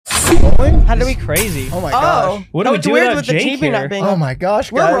Bowling? How did we crazy? Oh my gosh. What do we it's do weird without with the Jake TV here? not being Oh on. my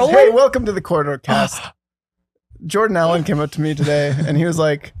gosh, We're guys. rolling? Hey, welcome to the Corridor Cast. Jordan Allen came up to me today and he was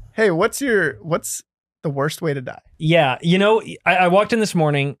like, hey, what's the worst way to die? Yeah, you know, I walked in this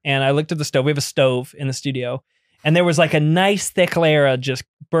morning and I looked at the stove. We have a stove in the studio, and there was like a nice thick layer of just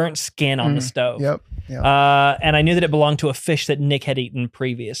burnt skin on the stove. Yep. And I knew that it belonged to a fish that Nick had eaten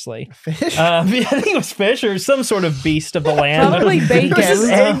previously. Fish? I think it was fish or some sort of beast of the land. Probably bacon. It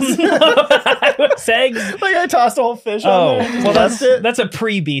was eggs. Like I tossed a whole fish Oh, on there. and well, left it. that's a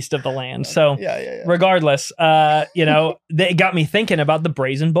pre-beast of the land. So, Yeah. regardless, you know, it got me thinking about the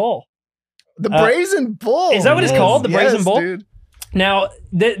brazen bull. The Brazen Bull. Is that what it's called? The Brazen Bull? Dude. Now,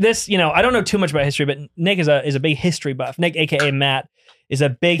 this, you know, I don't know too much about history, but Nick is a big history buff. Nick, aka Matt, is a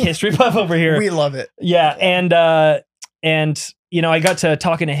big history buff over here. We love it. Yeah, and you know, I got to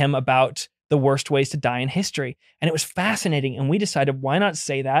talking to him about the worst ways to die in history, and it was fascinating. And we decided, why not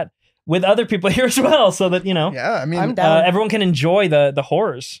say that with other people here as well, so that, you know, Yeah, I mean, I'm down. everyone can enjoy the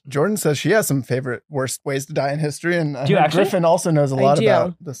horrors. Jordan says she has some favorite worst ways to die in history, and Do you actually? Griffin also knows a lot do.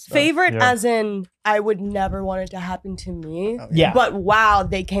 about this stuff. Favorite Yeah. as in I would never want it to happen to me. Oh, Yeah, But wow,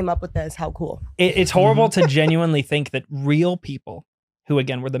 they came up with this. How cool. it's horrible to genuinely think that real people, who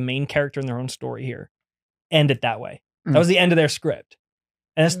again were the main character in their own story here, end it that way. That was the end of their script.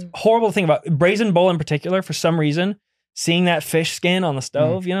 And it's horrible to think about. Brazen Bull in particular, for some reason, seeing that fish skin on the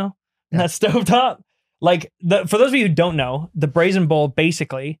stove, you know, that stove top. Like, for those of you who don't know, the Brazen Bull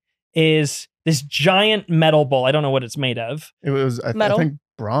basically is this giant metal bowl. I don't know what it's made of. It was, I Metal? think,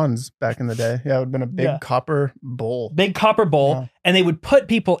 bronze back in the day. Yeah, it would have been a big Yeah. copper bowl. Big copper bowl. Yeah. And they would put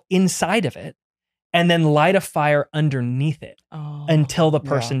people inside of it and then light a fire underneath it Oh. until the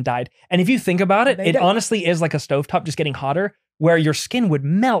person died. And if you think about it, They it don't- honestly is like a stovetop just getting hotter, where your skin would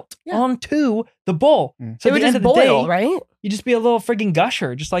melt Yeah. onto the bowl. So It at would the end just of the boil, day, right? you just be a little frigging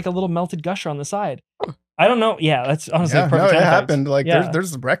gusher, just like a little melted gusher on the side. I don't know. Yeah, that's honestly Yeah, a no, perfect it sound effects. happened. Like Yeah.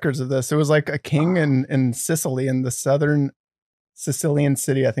 there's records of this. It was like a king in Sicily, in the southern Sicilian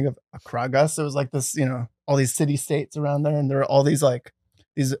city, I think of Akragas. It was like this, you know, all these city states around there, and there were all these like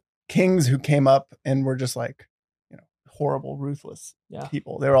these kings who came up and were just like, you know, horrible, ruthless Yeah.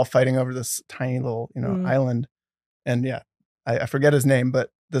 people. They were all fighting over this tiny little, you know, Mm. island. And yeah, I forget his name,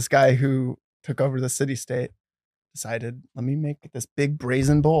 but this guy who took over the city state decided, let me make this big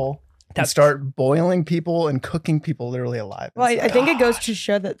brazen bowl and That's- start boiling people and cooking people literally alive. Well, I inside. think it goes to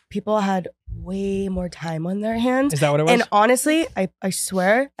show that people had way more time on their hands. Is that what it was? And honestly, I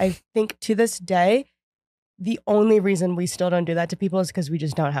swear, I think to this day, the only reason we still don't do that to people is because we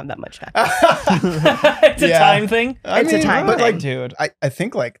just don't have that much time. It's a Yeah. time thing. It's a time but thing. like, Dude. I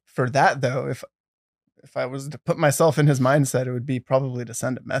think like for that though, if I was to put myself in his mindset, it would be probably to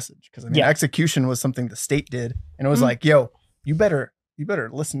send a message. Because I mean, Yeah. execution was something the state did, and it was Mhm. like, yo, you better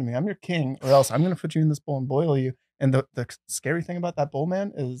listen to me. I'm your king, or else I'm gonna put you in this bowl and boil you. And the scary thing about that bowl,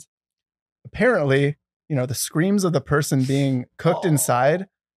 man, is apparently, you know, the screams of the person being cooked inside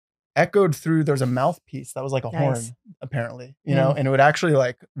echoed through. There's a mouthpiece that was like a horn, Nice. apparently, you know, and it would actually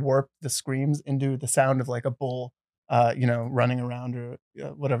like warp the screams into the sound of like a bull, you know, running around, or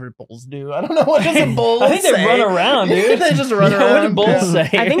whatever bulls do. I don't know, what does a bull I think they say? run around, dude. They just run Yeah, around. What did bulls Yeah.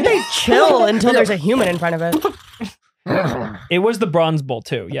 say? I think they chill until there's a human in front of it. it was the bronze bull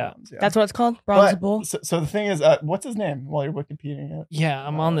too. Yeah. Yeah. That's what it's called? Bronze But- bull. So the thing is, what's his name while you're Wikipediaing it? Yeah,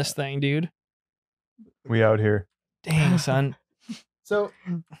 I'm on this thing, dude. We out here. Dang, son. So,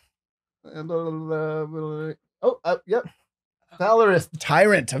 yep. Valorous,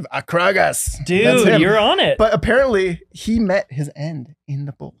 tyrant of Akragas. That's Dude, him. you're on it. But apparently, he met his end in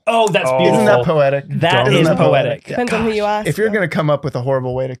the bull. oh, that's Oh. beautiful. Isn't that poetic? That Isn't is that poetic. Yeah. Depends on who you ask. If you're going to come up with a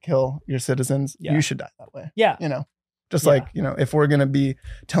horrible way to kill your citizens, Yeah. you should die that way. Yeah. You know, just Yeah. like, you know, if we're going to be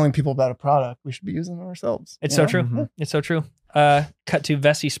telling people about a product, we should be using it ourselves. It's you so know? true. It's so true. Cut to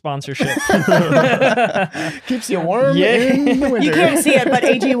Vessi sponsorship. Keeps you warm Yeah. in the winter. You can't see it, but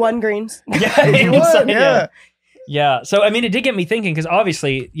AG1 greens. yeah, AG1, inside, yeah. Yeah. So I mean, it did get me thinking, because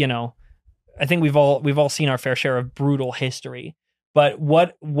obviously, you know, I think we've all seen our fair share of brutal history. But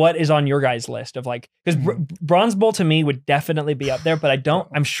what is on your guys' list of like, because Bronze Bull to me would definitely be up there, but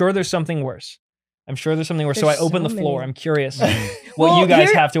I'm sure there's something worse. So There's I open so the floor. many. I'm curious what Well, you guys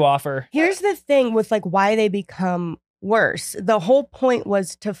here- have to offer. Here's the thing with like why they become worse. The whole point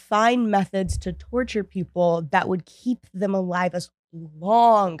was to find methods to torture people that would keep them alive as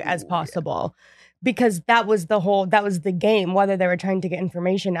long as possible. Because that was the game, whether they were trying to get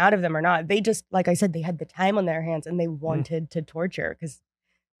information out of them or not. They just, like I said, they had the time on their hands and they wanted to torture, because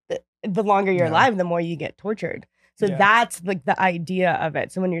the longer you're Yeah. alive, the more you get tortured. So Yeah. that's like the idea of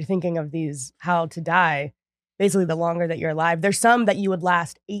it. So when you're thinking of these how to die, basically the longer that you're alive. There's some that you would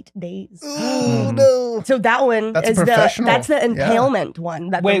last 8 days. Oh no. So that one That's is professional. that's the Yeah. impalement one.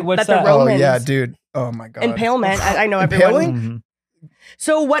 That Wait, the, what's that? that? The Oh Romans yeah, dude. Oh my god. impalement. I know Impaling? everyone.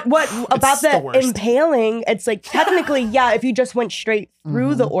 So what about the the worst. impaling? It's like technically, yeah, if you just went straight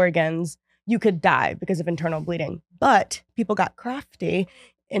through the Mhm. organs, you could die because of internal bleeding. But people got crafty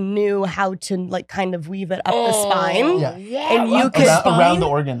and knew how to like kind of weave it up the spine. Yeah. And you could around the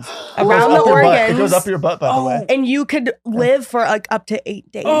organs. Around It goes the up your butt. It organs. goes up your butt, by the way. and you could live for like up to 8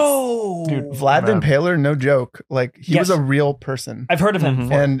 days. Oh, Dude, Vlad the Man. Impaler, no joke. Like he was Yes. a real person. I've heard of him. Mhm.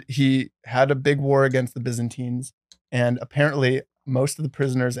 before. And he had a big war against the Byzantines. And apparently most of the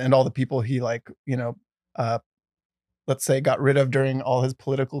prisoners and all the people he like, let's say got rid of during all his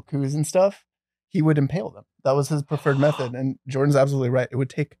political coups and stuff, he would impale them. That was his preferred method. And Jordan's absolutely right. It would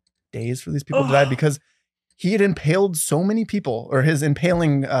take days for these people to die because he had impaled so many people, or his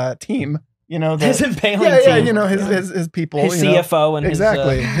impaling team, His impaling yeah, team. his people, his you know. CFO and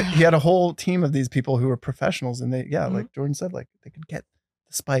Exactly. his, He had a whole team of these people who were professionals, and they, Mhm. like Jordan said, like they could get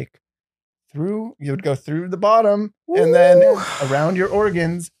the spike through. You would go through the bottom and then around your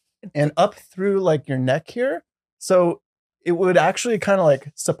organs and up through like your neck here. So it would actually kind of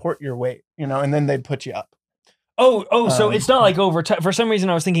like support your weight, and then they'd put you up. so Um, it's not like over time. For some reason,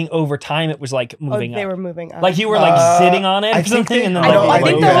 I was thinking over time it was like Oh, moving they up. were moving up. Like you were like sitting on it I or think something, they- and then I like, don't- I like,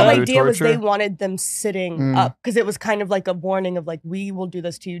 think the yeah. whole Do idea was they torture? wanted them sitting Mm. up because it was kind of like a warning of like we will do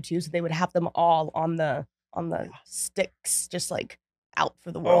this to you too. So they would have them all on the sticks, just like out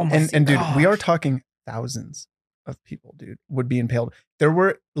for the world. my to see. And dude, we are gosh. talking thousands of people, dude, would be impaled. There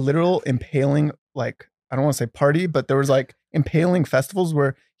were literal impaling, like, I don't want to say party, but there was like impaling festivals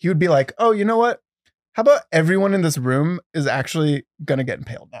where he would be like, oh, you know what? How about everyone in this room is actually gonna get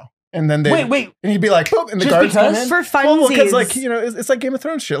impaled now? And then they wait. and he'd be like, boop, and the Just guards come because? in. For Well, because funsies. like, it's like Game of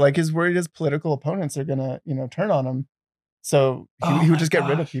Thrones shit. Like he's worried his political opponents are gonna, turn on him. So Oh he my would just get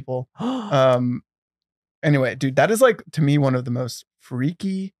rid of gosh. people. Anyway, dude, that is like to me one of the most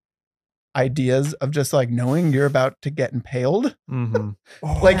ideas of just like knowing you're about to get impaled. Mm-hmm.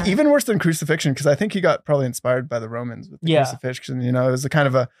 Like Yeah. even worse than crucifixion, because I think he got probably inspired by the Romans with the Yeah. crucifixion. It was a kind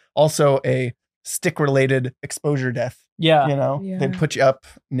of also a stick related exposure death. Yeah, Yeah. They'd put you up,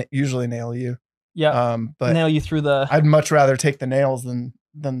 usually nail you. yeah. But Nail you through the. I'd much rather take the nails than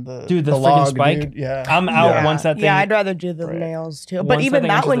the Dude, the friggin' log, spike? dude. Yeah. I'm out Yeah. once that thing. Yeah, I'd rather do the Right. nails too. Once But that even thing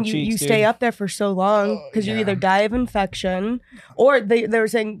that enters one, the you cheeks, stay dude. up there for so long Oh, because you yeah. either die of infection or they're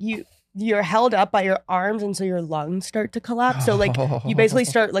saying you're held up by your arms and so your lungs start to collapse. So like you basically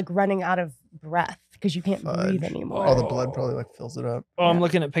start like running out of breath because you can't breathe Fudge. anymore. All the blood probably like fills it up. Oh, I'm Yeah.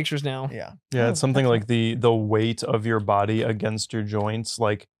 looking at pictures now. Yeah. Yeah, Oh, it's something that's like the weight of your body against your joints,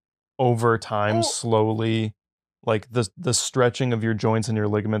 like over time, Oh. slowly, like the stretching of your joints and your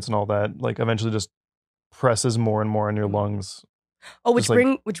ligaments and all that, like eventually just presses more and more on your lungs. Oh, Just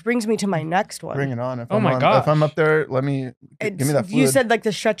like- which brings me to my next one. Bring it on. If Oh I'm my on, gosh. If I'm up there, give me that fluid. You said like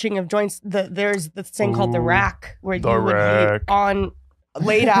the stretching of joints. There's this thing called the Ooh, rack where the you would rack. be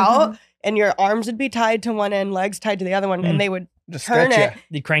laid out and your arms would be tied to one end, legs tied to the other one, Mm. and they would just turn stretch it. ya.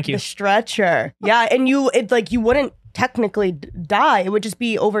 They crank you. The stretcher. Yeah, and you wouldn't technically die. It would just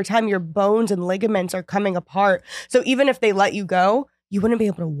be over time your bones and ligaments are coming apart. So even if they let you go, you wouldn't be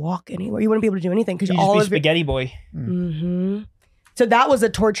able to walk anywhere. You wouldn't be able to do anything because You just all be of your spaghetti boy. hmm So that was a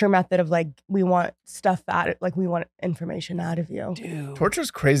torture method of like we want stuff out of like we want information out of you. Dude.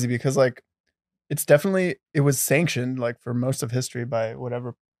 Torture's crazy because like it was sanctioned like for most of history by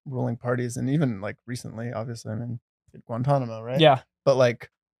whatever ruling parties, and even like recently, obviously, I mean Guantanamo, right? Yeah. But like,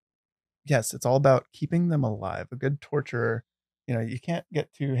 yes, it's all about keeping them alive. A good torturer, you can't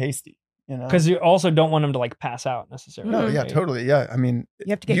get too hasty, Because you also don't want them to like pass out necessarily. no, yeah, right? totally, yeah. I mean,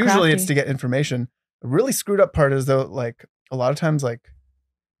 You have to get usually it's crafty. to get information. A really screwed up part is though, like a lot of times, like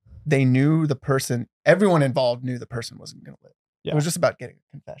they knew the person, everyone involved knew the person wasn't going to live. Yeah. It was just about getting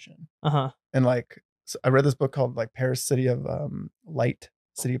a confession. Uh-huh. And like, so I read this book called like Paris, City of Light,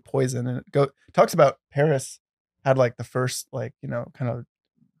 City of Poison, and it talks about Paris had like the first like kind of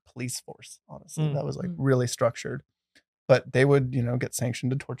police force, honestly, Mm. that was like Mm. really structured. But they would get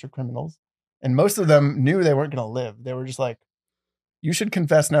sanctioned to torture criminals, and most of them knew they weren't going to live. They were just like, you should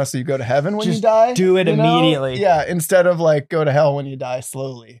confess now so you go to heaven when Just you die. do it you know? immediately. Yeah, instead of like go to hell when you die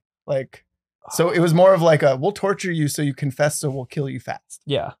slowly. Like, so it was more of like we'll torture you so you confess, so we'll kill you fast,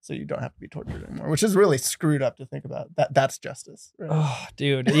 Yeah. so you don't have to be tortured anymore, which is really screwed up to think about. That's justice. Right? Oh,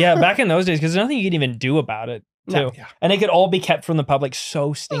 dude. Yeah, back in those days, because there's nothing you could even do about it, too. No. Yeah. And it could all be kept from the public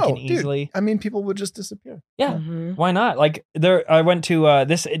so stinking Oh, dude. easily. I mean, people would just disappear. Yeah. Mhm. Why not? Like I went to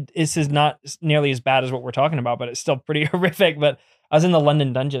this is not nearly as bad as what we're talking about, but it's still pretty horrific. But I was in the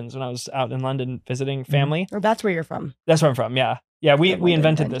London dungeons when I was out in London visiting family. Oh, that's where you're from. That's where I'm from. Yeah. Yeah. We London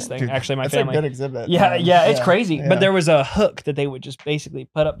invented this dungeon. thing. Dude, Actually, my that's family. a good exhibit. Yeah, man. yeah, it's crazy. yeah. But there was a hook that they would just basically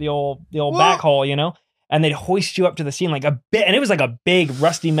put up the old back hole, you know, and they'd hoist you up to the ceiling like a bit, and it was like a big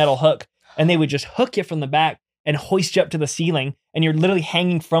rusty metal hook, and they would just hook you from the back and hoist you up to the ceiling, and you're literally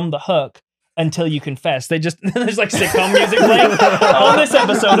hanging from the hook until you confess. They just there's like sitcom music playing on this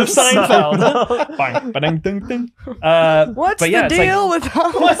episode of Seinfeld. Bang, ba-ding, ding, ding. What's but yeah, the it's like, deal with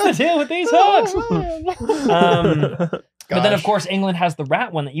all what's the deal with these hooks? Oh, But then, of gosh. course, England has the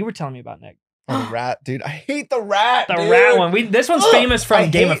rat one that you were telling me about, Nick. Oh, the rat, dude. I hate the rat. The dude. rat one. This one's Ugh, famous from I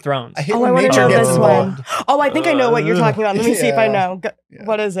Game hate- of Thrones. I hate Oh, when I wanna nature know gets this involved. one. Oh, I think I know what you're talking about. Let me see if I Yeah. know. Yeah.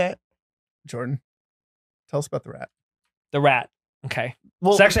 What is it? Jordan, tell us about the rat. The rat. Okay.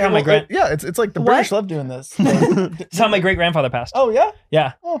 Well, It's actually how my grand- yeah, it's like the What? British love doing this. Like, It's how my great grandfather passed. oh yeah.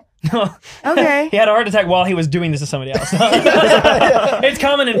 Yeah. Oh. Okay. He had a heart attack while he was doing this to somebody else. Yeah. It's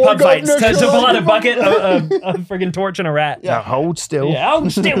common in Oh, pub God, fights no, to sure. pull out a bucket, a freaking torch, and a rat. Yeah. Now hold still. Yeah. Oh,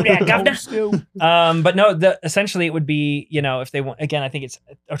 still there, governor. Still. But no, essentially it would be, you know, if they want, again, I think it's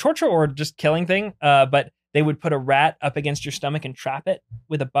a torture or just killing thing. But they would put a rat up against your stomach and trap it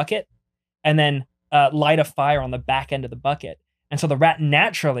with a bucket, and then light a fire on the back end of the bucket. And so the rat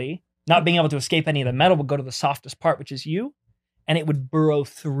naturally, not being able to escape any of the metal, would go to the softest part, which is you, and it would burrow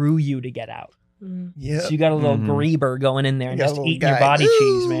through you to get out. Mm. Yeah. So you got a little Mhm. grieber going in there and You got a just little eating your guy. body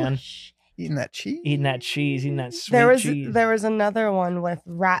cheese, Ooh. man. Eating that cheese. Eating that cheese, eating that sweet There cheese. was another one with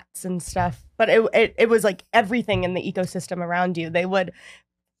rats and stuff, but it was like everything in the ecosystem around you. They would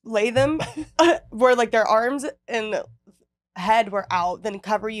lay them where like their arms and head were out, then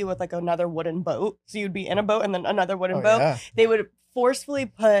cover you with like another wooden boat. So you'd be in a boat and then another wooden Oh, boat. yeah. They would forcefully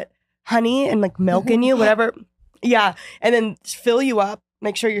put honey and like milk in you, whatever. Yeah, and then fill you up,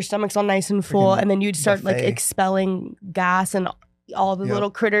 make sure your stomach's all nice and full, Freaking and then you'd start like buffet. expelling gas, and all the Yep.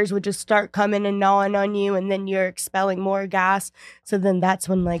 little critters would just start coming and gnawing on you, and then you're expelling more gas. So then that's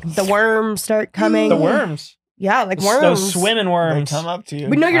when like the worms start coming. the worms. Yeah, like Those worms. swimming They worms. come up to you.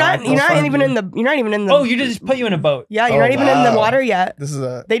 But no, you're not. They'll You're not find even you. in the. You're not even in the. Oh, you just put you in a boat. Yeah, you're Oh, not even in the wow. water yet. This is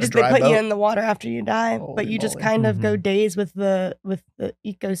a. They a just dry put you boat? in the water after you die, but Holy you just moly. kind of go Mhm. days with the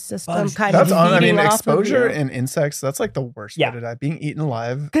ecosystem Bugs. kind That's of on. I feeding mean, off exposure of you. and insects. That's like the worst Yeah. way to die. Being eaten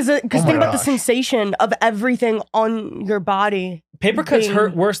alive. Because Oh think my about the gosh. sensation of everything on your body. Paper cuts Being-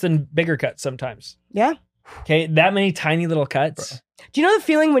 hurt worse than bigger cuts sometimes. Yeah. Okay, that many tiny little cuts. Do you know the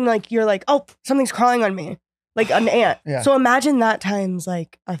feeling when like you're like, oh, something's crawling on me, like an ant? Yeah. So imagine that times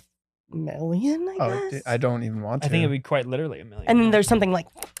like 1,000,000, I Oh, guess. dude, I don't even want to. I think it'd be quite literally a million. And then there's something like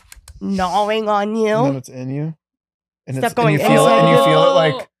gnawing on And then you. it's in you. And Stuff it's, going and you feel it, and you inside. feel it Oh.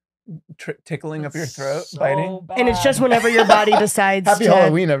 like tickling up your throat, So biting. And it's just bad. whenever your body decides Happy to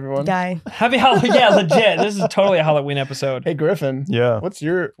Halloween, everyone. die. Happy Halloween. Yeah, legit. This is totally a Halloween episode. Hey Griffin, Yeah. what's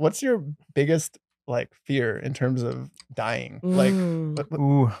your biggest like fear in terms of dying? Like Mm.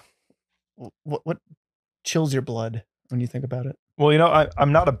 Ooh. what chills your blood when you think about it? Well, you know,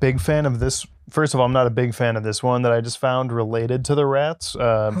 I'm not a big fan of this. First of all, I'm not a big fan of this one that I just found related to the rats.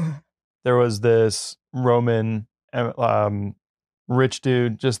 There was this Roman rich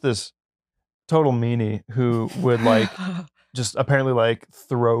dude, just this total meanie who would like just apparently like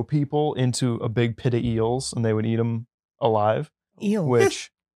throw people into a big pit of eels and they would eat them alive, Ew.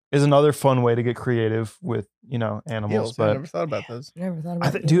 which is another fun way to get creative with, you know, animals. Eels, I But never thought about those. Never thought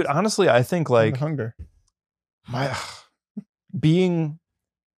about it. dude, honestly, I think like Hunger. my being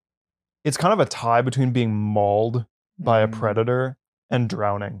it's kind of a tie between being mauled by a Mm. predator and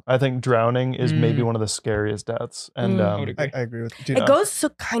drowning. I think drowning is maybe Mm. one of the scariest deaths. And Mm. I would agree. I agree with dude. It goes so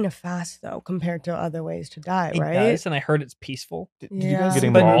kind of fast though compared to other ways to die, It right? does, and I heard it's peaceful. Did you Yeah. guys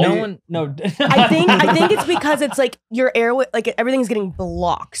Getting But mauled? no one, no. I think it's because it's like your airway, like everything's getting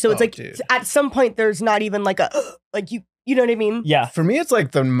blocked. So it's Oh, like dude. at some point there's not even like a like you know what I mean? Yeah, For me, it's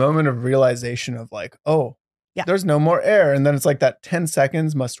like the moment of realization of like, oh, Yeah. there's no more air, and then it's like that 10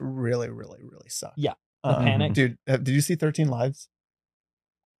 seconds must really, really, really suck. Yeah. The panic. dude. Did you see 13 Lives?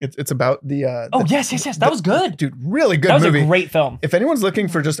 It's about the. Oh the- yes. That was good. dude. Really good That was movie. a great film. If anyone's looking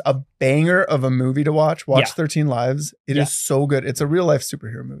for just a banger of a movie to watch, watch Yeah. 13 Lives. It is Yeah. so good. It's a real life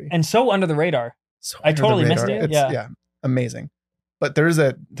superhero movie. And so under the radar. So I under the totally missed radar. it, It's, yeah. amazing. But there's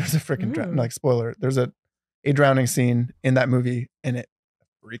a freaking Mm. like spoiler. There's a drowning scene in that movie, and it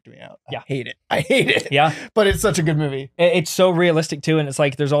freaked me out. Yeah. I hate it. Yeah, But it's such a good movie. it's so realistic too, and it's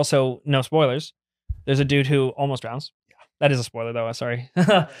like there's also no spoilers. There's a dude who almost drowns. That is a spoiler though. Sorry. I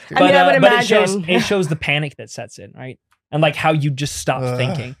mean, I would but it shows imagine. it shows the panic that sets in, right? And like how you just stop Ugh,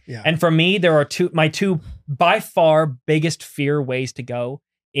 thinking. Yeah. And for me, there are my two by far biggest fear ways to go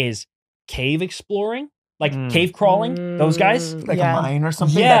is cave exploring, like cave crawling, those guys. Like Yeah. a mine or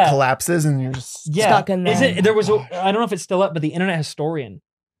something Yeah. that collapses and you're just Yeah. Stuck in Is there. it? There was. Gosh. I don't know if it's still up, but the Internet Historian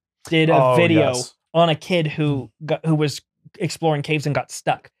did a Oh, video yes. on a kid who was exploring caves and got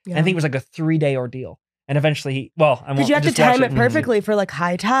stuck. And I think it was like a 3-day ordeal. And eventually, Because you have to time it perfectly for like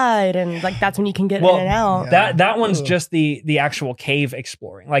high tide, and like that's when you can get Well, in and out. Yeah. That one's Ugh. just the actual cave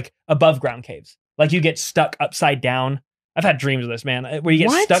exploring, like above ground caves. Like you get stuck upside down. I've had dreams of this, man, where you get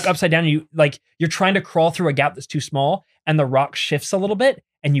What? stuck upside down. And you're trying to crawl through a gap that's too small, and the rock shifts a little bit,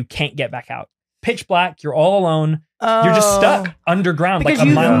 and you can't get back out. Pitch black. You're all alone. You're just stuck underground, because like a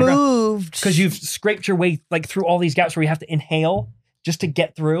you've mile underground. moved. Because you've scraped your way like through all these gaps where you have to inhale just to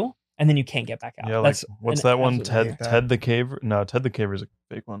get through, and then you can't get back out. Yeah, like That's what's an that one? absolute- hate that. Ted the Caver? No, Ted the Caver is a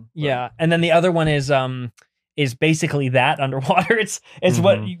fake one. but- Yeah, and then the other one is basically that underwater. It's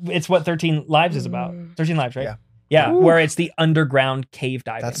what 13 Lives is about. 13 Lives, right? Yeah. Yeah, Ooh. where it's the underground cave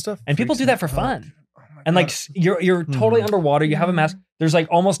diving. that stuff. And people freaks do that me for out, fun. dude. Oh my And like God. you're totally Mhm. underwater. You have a mask. There's like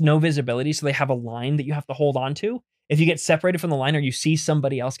almost no visibility, so they have a line that you have to hold on to. If you get separated from the line, or you see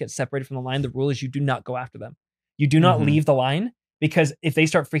somebody else get separated from the line, the rule is you do not go after them. You do not Mhm. leave the line, because if they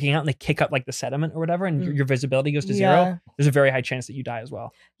start freaking out and they kick up like the sediment or whatever, and your visibility goes to zero, there's a very high chance that you die as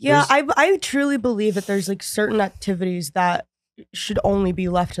well. Yeah, I truly believe that there's like certain activities that should only be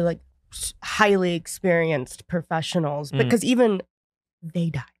left to like highly experienced professionals, Mm. because even they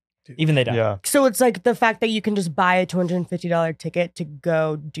die. Even they die. Yeah. So it's like the fact that you can just buy a $250 ticket to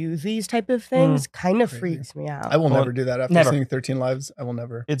go do these type of things kind of Crazy. freaks me out. I will Well, never do that after never. seeing 13 Lives. I will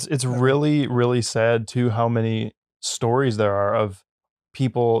never. It's Never. really, really sad too how many stories there are of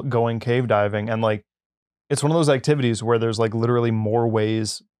people going cave diving, and like it's one of those activities where there's like literally more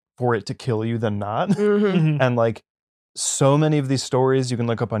ways for it to kill you than not. Mhm. Mhm. And like so many of these stories you can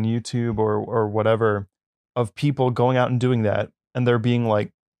look up on YouTube or whatever of people going out and doing that, and they're being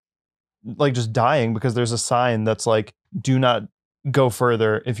like just dying because there's a sign that's like, do not go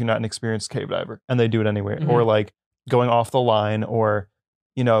further if you're not an experienced cave diver, and they do it anyway. Mhm. Or like going off the line, or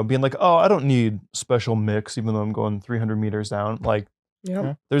being like, oh, I don't need special mix even though I'm going 300 meters down. Like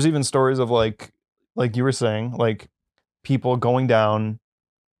Yep. there's even stories of like you were saying, like people going down,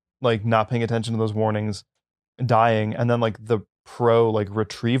 like not paying attention to those warnings, dying, and then like the pro like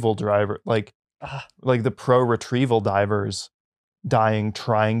retrieval driver, like the pro retrieval divers dying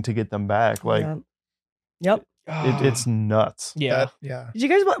trying to get them back. Like Yep. it's nuts. yeah. That- yeah. Did you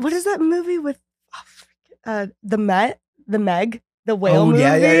guys what is that movie with the Meg, the whale Oh, movie?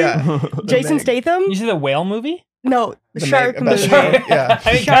 yeah, yeah, yeah. Jason Meg. Statham? You see the whale movie? No, The shark Meg- about movie. the shark. Yeah.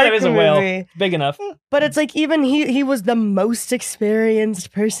 I mean, kind of is a Shark whale. movie. It's big enough. But it's like even he was the most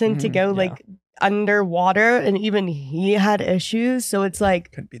experienced person to Mhm. go Yeah. like underwater, and even he had issues. So it's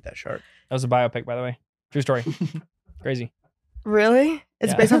like, Couldn't beat that shark. That was a biopic, by the way. True story. Crazy. really?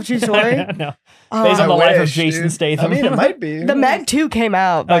 It's Yeah. based off a true story? No. Oh, Based on the I life of wish, Jason dude. Statham. I mean, it might be. the Meg 2 came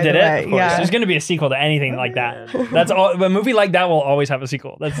out. Oh, By did the it? way. Of course. Yeah. There's going to be a sequel to anything like that. That's all. A movie like that will always have a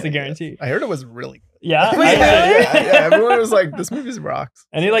sequel. That's the guarantee. I heard it was really good. Yeah. Wait, yeah, really? yeah, everyone was like, "This movie's rocks."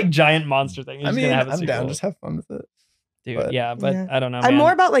 Any like giant monster thing. I Is mean, gonna have a I'm sequel. down. Just have fun with it. Dude, but- yeah, but Yeah. I don't know. I'm man.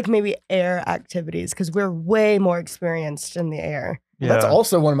 more about like maybe air activities because we're way more experienced in the air. Yeah. That's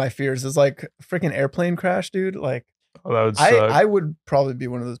also one of my fears. Is like freaking airplane crash, dude. Like, Oh, that would suck. I would probably be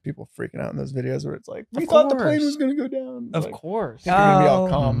one of those people freaking out in those videos where it's like, we Of thought the plane course. was gonna go down. It's Of like, course. you're gonna be all Oh.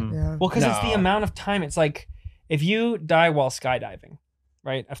 calm. Mhm. Yeah. Well, because it's the No. amount of time. It's like if you die while skydiving,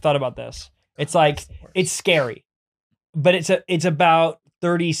 right? I've thought about this. It's like it's scary, but it's about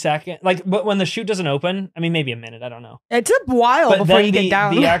 30 seconds. Like, but when the chute doesn't open, I mean, maybe a minute. I don't know. It's a while But before then you get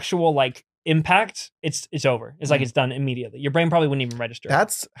down. the actual like impact, it's over. It's Mm. like it's done immediately. Your brain probably wouldn't even register.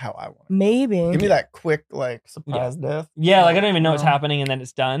 That's how I want it. Maybe. Give me that quick like surprise death. yeah, like I don't even know what's No. happening, and then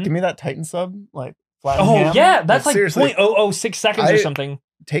it's done. Give me that Titan sub like. Oh yeah, that's like seriously, 0.006 seconds or I- something.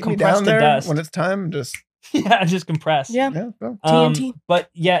 take me compressed down to there dust. when it's time. Just Yeah, just compressed. Yeah. yeah, go. TNT. But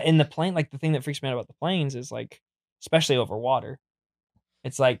yeah, in the plane, like the thing that freaks me out about the planes is like, especially over water,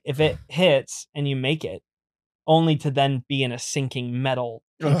 it's like if it hits and you make it, only to then be in a sinking metal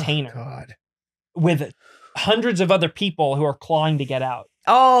container Oh, God. with hundreds of other people who are clawing to get out.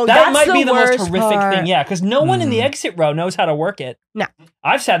 Oh, That that's might be the most worst horrific part. thing. Yeah, because no one in the Mhm. exit row knows how to work it. No.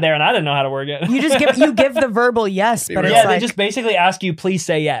 I've sat there and I didn't know how to work it. You just give the verbal yes, Be but real. it's yeah, like they just basically ask you, please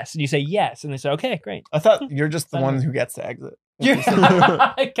say yes. And you say yes. And they say, okay, great. I thought you're just the I don't one know. who gets to exit.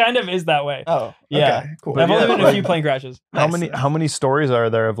 it kind of is that way. Oh, Yeah. okay, cool. I've only yeah, been in a like- few plane crashes. How Nice. many stories are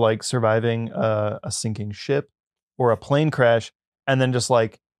there of like surviving a sinking ship or a plane crash, and then just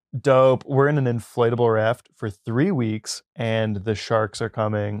like, dope, we're in an inflatable raft for 3 weeks and the sharks are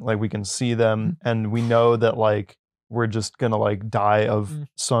coming, like we can see them and we know that like we're just gonna like die of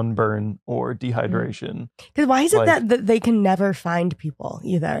sunburn or dehydration. Because why is it Like- that they can never find people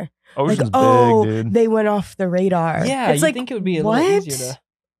either? Ocean's like, big, dude. they went off the radar. Yeah, it's you like, think it would be a what? little easier to.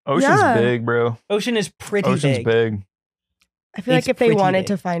 Ocean's yeah. big, bro. Ocean is pretty Ocean's big. big. I feel It's like if they pretty wanted big.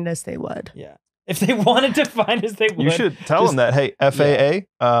 to find us, they would. Yeah. If they wanted to find us, they would. You should tell Just- them that. Hey,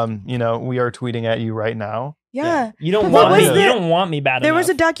 FAA, we are tweeting at you right now. Yeah. You don't What want me. was You the- don't want me bad There enough. was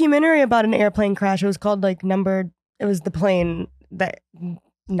a documentary about an airplane crash. It was called like it was the plane that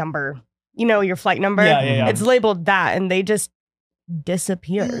number, your flight number. Yeah, yeah, yeah. It's labeled that, and they just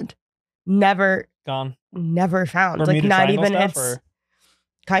disappeared. Never Gone. found. Bermuda like not Triangle even stuff, it's or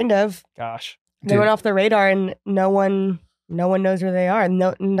kind of. gosh. They went off the radar, and no one knows where they are.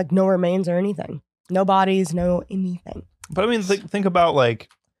 No, like no remains or anything. No bodies, no anything. But I mean, think about like,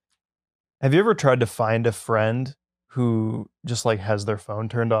 have you ever tried to find a friend who just like has their phone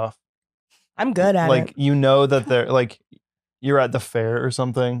turned off? I'm good at Like, it. you know that they're like, you're at the fair or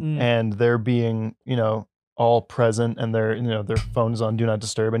something Mm. and they're being, all present and their phone's on do not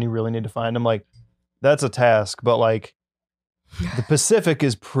disturb and you really need to find them. Like, that's a task, but like the Pacific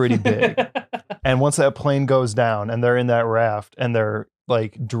is pretty big. And once that plane goes down and they're in that raft and they're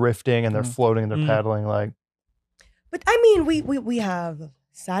like drifting and they're floating and they're Mm. paddling, like, But I mean, we have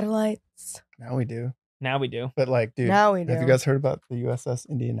satellites. Now we do. Now we do. But like, dude, Now we do. have you guys heard about the USS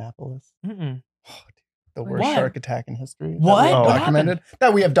Indianapolis? Mm-mm. Oh, dude, the worst What? shark attack in history. What? That we have What documented.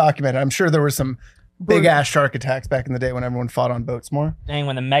 That we have documented. I'm sure there were some big ass shark attacks back in the day when everyone fought on boats more. Dang,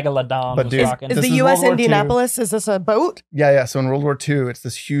 when the megalodon But was dude, rocking. Is This the is U.S. World War II. Indianapolis? Is this a boat? Yeah. So in World War II, it's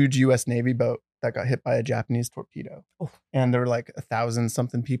this huge U.S. Navy boat that got hit by a Japanese torpedo. Oh. And there were like 1,000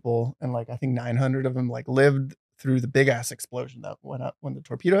 something people, and like I think 900 of them like lived through the big ass explosion that went up when the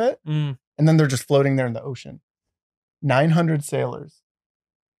torpedo hit. Mm. And then they're just floating there in the ocean. 900 sailors,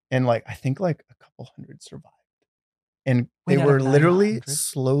 and like I think like a couple hundred survived. And they Wait, out were of literally 900?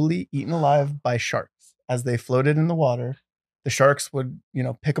 slowly eaten alive by sharks as they floated in the water. The sharks would,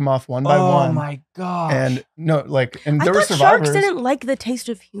 pick them off one by Oh one. my gosh. And no, like, and I there were thought sharks survivors. didn't like the taste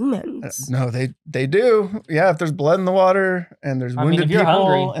of humans. No, they do. Yeah, if there's blood in the water and there's I mean, wounded if you're people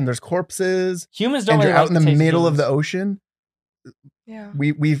hungry- and there's corpses humans don't and really you're out in like the taste middle of humans. the ocean, Yeah.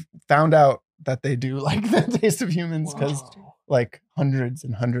 we've found out that they do like the taste of humans because Whoa. like hundreds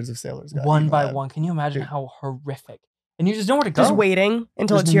and hundreds of sailors got One eaten by alive. one. Can you imagine Dude. how horrific? And you just know where to go. Just waiting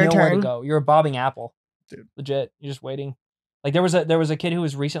until There's it's your nowhere turn. to go. You're a bobbing apple, Dude. Legit. You're just waiting. Like there was a kid who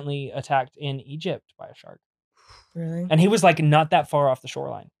was recently attacked in Egypt by a shark, Really? and he was like not that far off the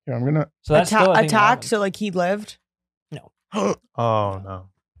shoreline. Here, I'm gonna. So that's still a thing that Attacked, happens. so like he lived. oh no.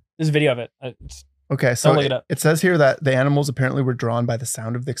 There's a video of it. It's, Okay, so Don't look it up. it says here that the animals apparently were drawn by the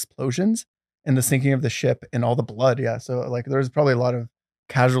sound of the explosions and the sinking of the ship and all the blood. Yeah, so like there's probably a lot of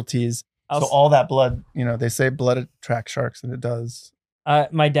casualties. I'll So s- all that blood, they say blood attracts sharks, and it does.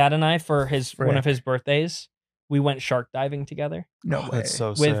 my dad and I for one Frick. of his birthdays, we went shark diving together No Oh, way. that's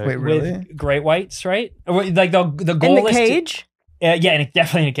so with sick. Wait, really? with great whites, right? Like the goal In the is to- cage? yeah,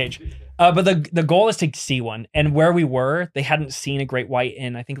 definitely in a cage. But the goal is to see one. And where we were, they hadn't seen a great white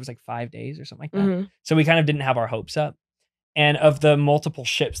in, I think it was like 5 days or something like that. Mhm. So we kind of didn't have our hopes up. And of the multiple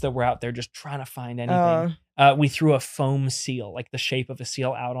ships that were out there just trying to find anything, we threw a foam seal, like the shape of a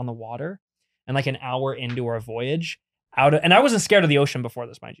seal, out on the water. And like an hour into our voyage, and I wasn't scared of the ocean before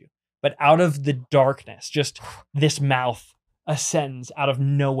this, mind you, but out of the darkness, just this mouth ascends out of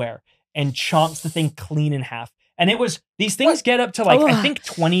nowhere and chomps the thing clean in half. And it was, these things get up to like, I Ugh. think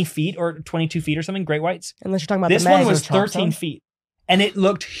 20 feet or 22 feet or something, great whites. Unless you're talking about This the one Meg. was Chomp 13 sound? feet and it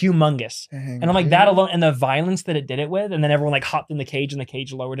looked humongous. Dang, And I'm like, dude. that alone, and the violence that it did it with, and then everyone like hopped in the cage and the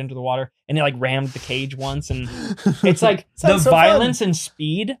cage lowered into the water and it like rammed the cage once. And it's like the Sounds so fun. violence and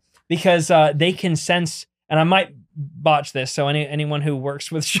speed because they can sense, and I might botch this, so anyone who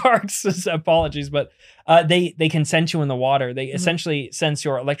works with sharks, apologies, but they can sense you in the water. They essentially sense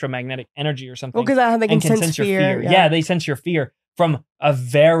your electromagnetic energy or something. Well, because they can and can sense your fear. Yeah. They sense your fear from a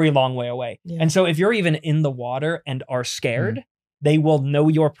very long way away. Yeah. And so if you're even in the water and are scared, Mm-hmm. they will know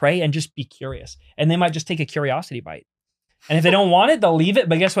your prey and just be curious. And they might just take a curiosity bite. And if they don't want it, they'll leave it.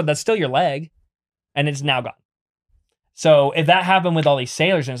 But guess what? That's still your leg. And it's now gone. So if that happened with all these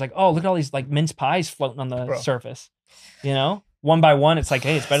sailors, and it's like, oh, look at all these like mince pies floating on the Bro. surface. One by one, it's like,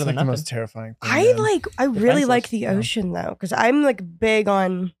 hey, it's better It's than like the nothing. most terrifying thing. I man. really like Defenseless, the yeah. ocean though, because I'm like big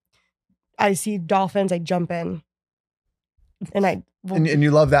on. I see dolphins, I jump in, and I. and you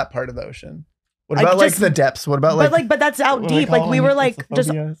love that part of the ocean. What I about like just- the depths? What about but that's out what do they deep. Like call we them? were like just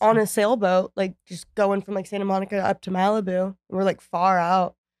Claustrophobias? on a sailboat, like just going from like Santa Monica up to Malibu. We're like far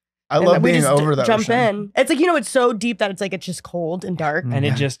out. I And love we being just over the jump ocean. in. It's like, it's so deep that it's like it's just cold and dark. And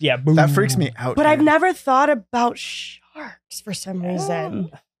it just boom. That freaks me out. But I've dude. never thought about sharks for some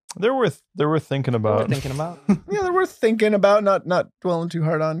reason. They're worth thinking What we're about. thinking about. Yeah, they're worth thinking about, not dwelling too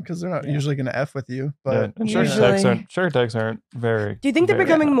hard on, because they're not usually going to f with you. But and Usually- shark attacks aren't very. Do you think they're very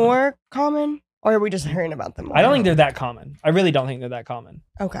becoming common. more common? Or are we just hearing about them more? I don't think they're that common. I really don't think they're that common.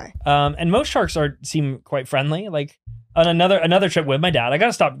 Okay. And most sharks seem quite friendly. Like on another trip with my dad, I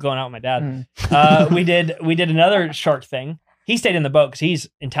gotta stop going out with my dad. We did another shark thing. He stayed in the boat because he's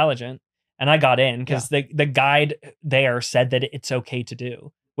intelligent, and I got in because the guide there said that it's okay to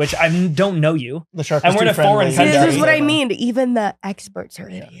do, which I don't know you. the shark And was we're in too a foreign friendly. See, country. this is what I Yeah. mean. Even the experts are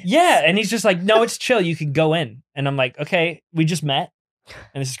idiots. Yeah, and he's just like, no, it's chill. You can go in, and I'm like, okay, we just met,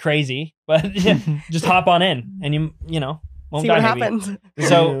 and this is crazy, but just hop on in, and you know won't See die what maybe. happens.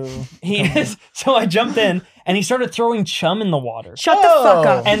 So Ew. so I jumped in, and he started throwing chum in the water. Shut the fuck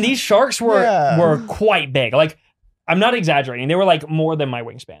up. And these sharks were Yeah. quite big. Like, I'm not exaggerating. They were like more than my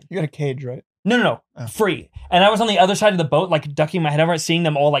wingspan. You got a cage, right? No, Oh. free. And I was on the other side of the boat, like ducking my head over, seeing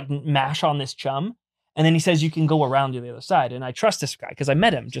them all like mash on this chum. And then he says you can go around to the other side. And I trust this guy because I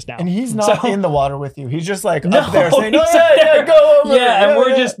met him just now. And he's not So- in the water with you. He's just like No, up there saying, he's "Oh, up yeah, there. yeah, go over." Yeah, and we're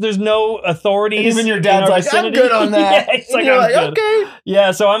yeah. just there's no authorities. And even your in dad's our like, "I'm vicinity. good on that." Yeah, he's And like, you're I'm like, good. "Okay."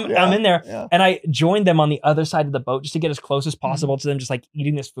 Yeah, so I'm Yeah, in there. yeah. And I joined them on the other side of the boat just to get as close as possible to them, just like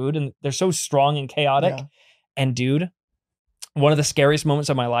eating this food. And they're so strong and chaotic. Yeah. And dude, one of the scariest moments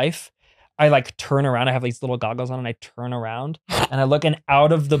of my life, I like turn around. I have these little goggles on and I turn around and I look, and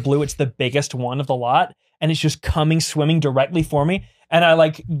out of the blue, it's the biggest one of the lot. And it's just coming swimming directly for me. And I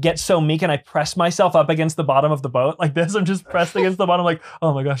like get so meek and I press myself up against the bottom of the boat like this. I'm just pressed against the bottom, like,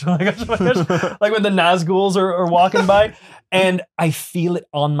 oh my gosh, oh my gosh, oh my gosh. Like when the Nazguls are walking by, and I feel it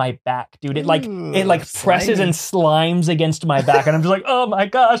on my back, dude. It like presses slimy. and slimes against my back, and I'm just like, oh my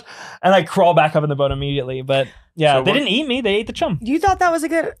gosh. And I crawl back up in the boat immediately. But yeah, So they what- didn't eat me, they ate the chum. You thought that was a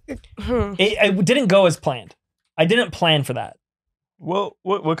good. It didn't go as planned. I didn't plan for that. Well,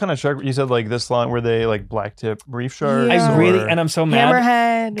 what kind of shark? You said like this long. Were they like black tip reef sharks? Yeah. I really, or- and I'm so mad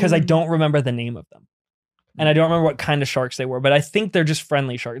Hammerhead. because I don't remember the name of them. And I don't remember what kind of sharks they were, but I think they're just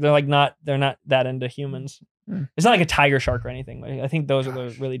friendly sharks. They're not that into humans. Hmm. It's not like a tiger shark or anything. I think those are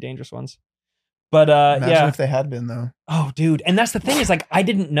the really dangerous ones. But Imagine yeah. if they had been though. Oh, dude. And that's the thing is like I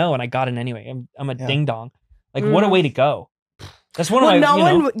didn't know and I got in anyway. I'm a Yeah. ding dong. Like what a way to go. That's one Well, of my no you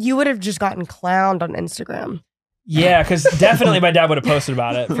know, one. You would have just gotten clowned on Instagram. yeah, because definitely my dad would have posted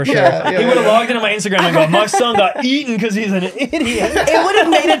about it for sure. Yeah, He would have yeah. logged into my Instagram and go, my son got eaten because he's an idiot. It would have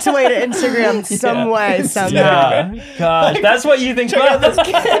made its way to Instagram some way, somehow. Yeah, gosh, that's what you think. Check out this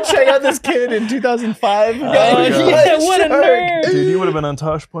kid. Check out this kid in 2005. Oh, yeah, yeah, what a nerd. Dude, you would have been on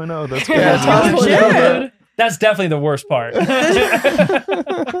Tosh.0. That's crazy. Yeah, Tosh.0. Yeah. Dude, that's definitely the worst part.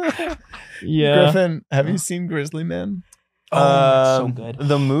 Yeah. Griffin, have you seen Grizzly Man? Oh, so good.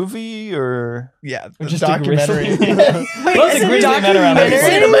 The movie or Yeah, Or the just a documentary. grizzly. Wait, Lots is of it grizzly men around. documentary? I've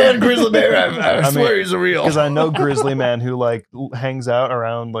seen a man, Grizzly Man. I mean, swear he's a real. because I know Grizzly Man who like hangs out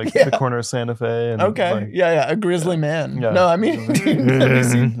around like Yeah. the corner of Santa Fe. And, Okay, like, yeah, a grizzly man. Yeah. No, I mean, have you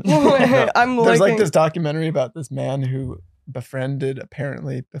seen? I'm There's like looking. this documentary about this man who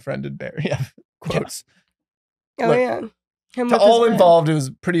apparently befriended bear. Yeah, quotes. Oh Look, yeah. Him To with his all friend. involved, it was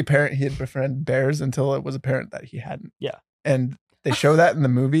pretty apparent he had befriended bears until it was apparent that he hadn't. Yeah. And they show that in the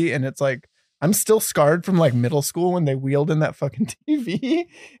movie, and it's like, I'm still scarred from like middle school when they wheeled in that fucking TV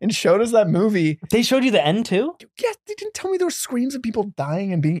and showed us that movie. They showed you the end too? Yeah, they didn't tell me there were screams of people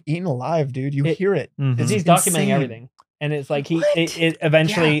dying and being eaten alive, dude. You It- hear it. Mhm. Because he's It's documenting insane. everything. And it's like What? it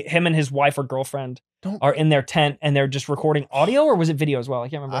eventually him and his wife or girlfriend Don't. are in their tent and they're just recording audio, or was it video as well? I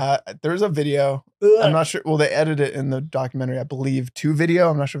can't remember. There's a video. I'm not sure. Well, they edited it in the documentary, I believe, to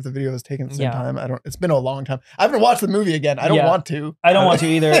video. I'm not sure if the video was taken at the same Yeah. time. I don't. It's been a long time. I haven't watched the movie again. I don't Yeah. want to. I don't want to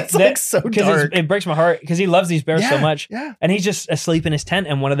either. It's like so dark. It breaks my heart because he loves these bears so Yeah, much. Yeah. And he's just asleep in his tent,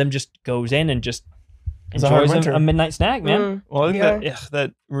 and one of them just goes in and just It's a hard enjoys winter. a midnight snack, man. Mm. Well, I think Yeah.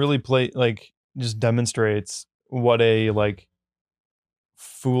 that really just demonstrates what a like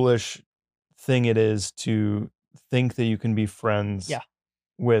foolish thing it is to think that you can be friends Yeah.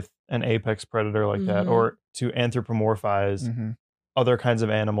 with an apex predator like that, Mhm. or to anthropomorphize Mhm. other kinds of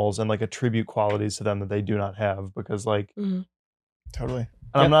animals and like attribute qualities to them that they do not have, because like Mhm. Totally.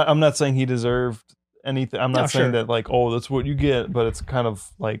 and I'm not saying he deserved anything. I'm not No, saying sure. that like, oh, that's what you get, but it's kind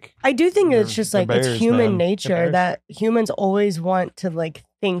of like I do think it's They're- just they're like it's bears, human man. nature bears. that humans always want to like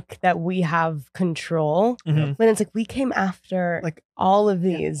think that we have control. Mhm. When it's like we came after Like, all of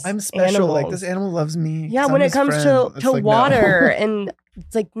these. I'm special. Like animals. this animal loves me. Yeah, 'cause when I'm it his comes friend. It's to like, no. water, and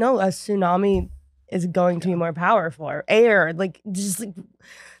it's like no, a tsunami is going to be more powerful. Or air, like just like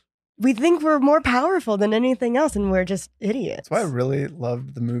we think we're more powerful than anything else, and we're just idiots. That's why I really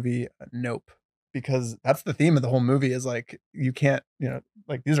loved the movie Nope, because that's the theme of the whole movie is like, you can't,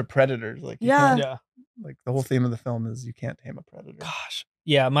 like these are predators. Like, you Yeah. can't- like the whole theme of the film is you can't tame a predator. Gosh.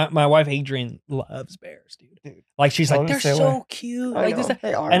 Yeah, my wife Adrian loves bears, dude. Like she's Tell like, her they're to stay so away. cute. I Like know, this,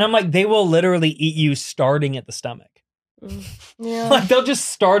 they are. and I'm like, they will literally eat you starting at the stomach. Yeah. Like they'll just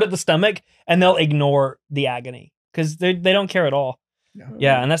start at the stomach and they'll ignore the agony because they don't care at all.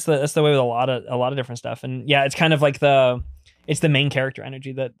 Yeah, and that's the way with a lot of different stuff. And yeah, it's kind of like it's the main character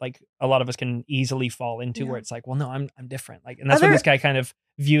energy that like a lot of us can easily fall into, where it's like, well, no, I'm different. Like, and that's what this guy kind of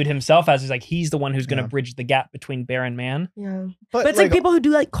viewed himself as. Is like he's the one who's going to bridge the gap between bear and man. Yeah. But it's like people who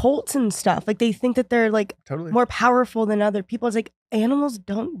do like cults and stuff. Like they think that they're like Totally. more powerful than other people. It's like animals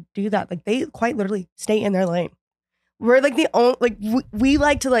don't do that. Like they quite literally stay in their lane. We're like the only, like we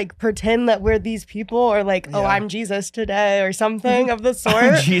like to like pretend that we're these people, or like, oh, Yeah. I'm Jesus today, or something of the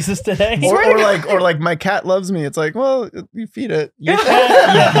sort. Jesus today. or like my cat loves me. It's like, well, you feed it. Your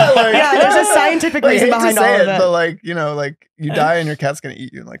cat, Like- Yeah, there's a scientific like, I reason hate to behind say all of it. But like, like you die and your cat's gonna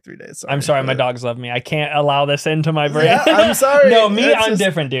eat you in like 3 days. I'm sorry, my but- dogs love me. I can't allow this into my brain. Yeah, I'm sorry. No, me, It's I'm just-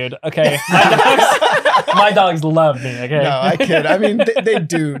 different, dude. Okay, my dogs love me. Okay, No, I kid. I mean,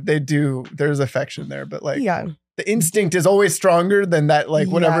 they do. There's affection there, but like, Yeah. the instinct is always stronger than that, like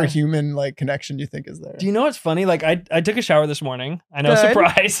whatever Yeah. human like connection you think is there. Do you know what's funny? Like I took a shower this morning. I know, Good.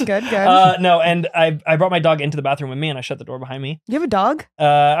 surprise. Good, good. No, and I brought my dog into the bathroom with me, and I shut the door behind me. You have a dog?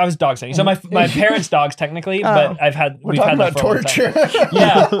 I was dog sitting, so my parents' dogs technically, but We're we've talking had about that for a long time. torture.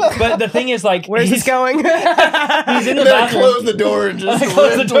 Yeah, but the thing is, like, Where's this going? He's in the And then I bathroom. closed the door and just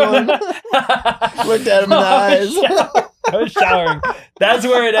Close the ripped door. one. Looked at him in the eyes. I was showering. That's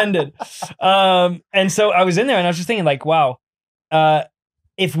where it ended. And so I was in there and I was just thinking, like, wow,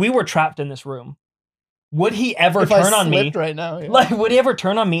 if we were trapped in this room, would he ever If I turn on me? slipped right now, yeah. Like, would he ever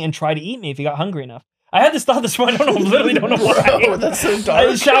turn on me and try to eat me if he got hungry enough? I had this thought this morning. I don't know, literally don't know why. Bro, that's so I dark.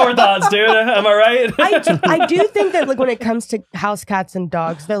 had shower thoughts, dude. Am I right? I do think that like when it comes to house cats and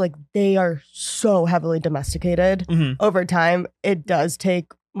dogs, they are so heavily domesticated Mhm. over time. It does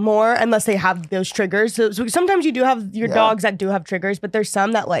take more unless they have those triggers. So sometimes you do have your Yeah. dogs that do have triggers, but there's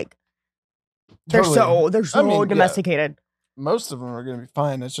some that like they're Totally. so I mean, yeah. domesticated. Most of them are gonna be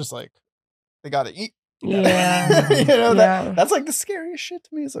fine. It's just like they gotta eat. Yeah. That that's like the scariest shit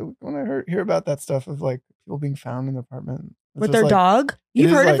to me. Is like when I hear about that stuff of like people being found in their apartment it's With just their like, dog. it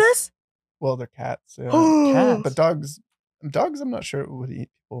You've is heard of like- this? Well, they're cats. Yeah. Cats. But dogs, I'm not sure it would eat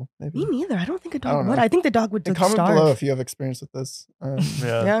people. Maybe. Me neither. I don't think a I dog don't would. know. I think the dog would And just comment starve. below if you have experience with this.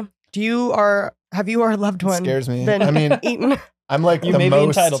 Yeah. Yeah. Have you or a loved It one scares me. been I mean, eaten? I'm like You the may be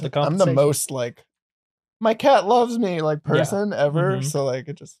most. entitled to I'm the compensation. most like my cat loves me like person ever. Mhm. So like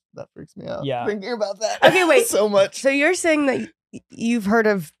that freaks me out. Yeah. Thinking about that. Okay, wait. so much. So you're saying that you've heard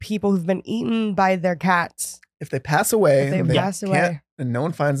of people who've been eaten by their cats? If they pass away, If they and pass can't- away. and no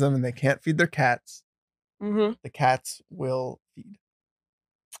one finds them, and they can't feed their cats, Mm-hmm. the cats will feed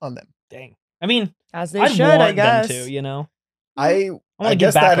on them. Dang. I mean, As they I'd should, want I guess. them to, you know? I wanna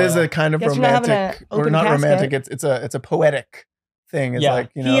guess give back that a is lot. a kind of Guess you're not having romantic, a or open not casket. romantic. It's a poetic thing. It's Yeah.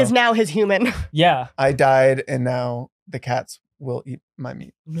 like He is now his human. Yeah. I died, and now the cats will eat my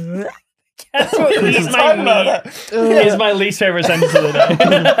meat. That's what We were eats just my talking about meat. that. Is my least favorite sentence of the day.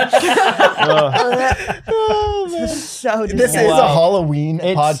 Oh, man. This is so This is a Wow. Halloween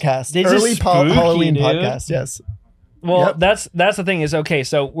It's- podcast. this is Early spooky, Halloween dude. podcast. Yes. Well, Yep. that's the thing is, okay,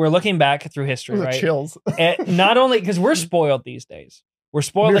 so we're looking back through history, The right? chills. And not only because we're spoiled these days. We're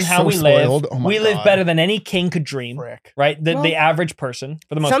spoiled We're in how so we spoiled. live. Oh my We live God. better than any king could dream, Frick. right? The Well, average person,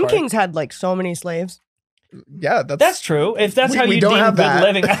 for the most Some part. kings had like so many slaves. Yeah, That's true. If that's We- how we you don't deem have good that.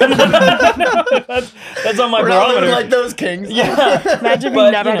 living, that's on my We're not living barometer. like those kings. Yeah. Imagine if But,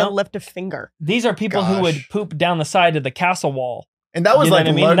 you never you had know, to lift a finger. These are people who would Gosh. poop down the side of the castle wall. And that was You know like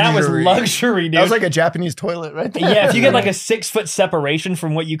what I mean? luxury. That was luxury, dude. That was like a Japanese toilet, right there. Yeah, if you get like a 6-foot separation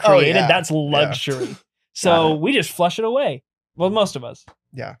from what you Oh, created, yeah. that's luxury. So we just flush it away. Well, most of us,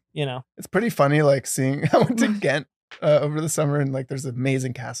 Yeah. you know. It's pretty funny, like seeing. I went to Ghent over the summer, and like there's an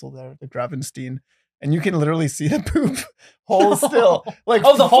amazing castle there, the Gravenstein, and you can literally see the poop hole still. Like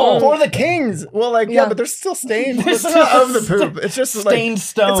Oh, the hole. for the kings. Well, like yeah, Yeah. but there's still stains. There's It's not still of the poop. It's just like Stained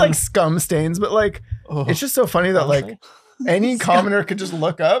stone. it's like scum stains, but like it's just so funny that like any commoner could just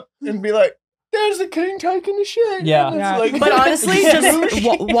look up and be like, "There's the king taking a shit." Yeah. And it's Yeah. like- But honestly, just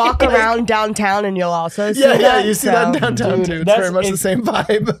walk around downtown and you'll also see Yeah, that. you see that so- downtown Dude, too. It's that's- very much the if- same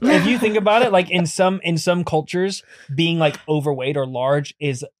vibe. if you think about it, like in some cultures, being like overweight or large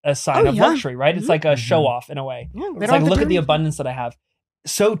is a sign Oh, of yeah. luxury, right? It's like a show off in a way. Yeah, they It's don't like have to look do at the anything. abundance that I have.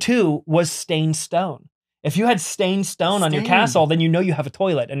 So too was stained stone. If you had stained stone on your Stained. castle, then you know you have a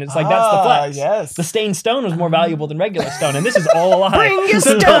toilet, and it's like that's the flex. Yes. The stained stone was more valuable than regular stone, and this is all a lie. Bring your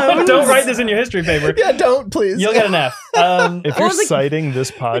So stones. don't write this in your history paper. Yeah, don't please. You'll get an F. If you're Or like- citing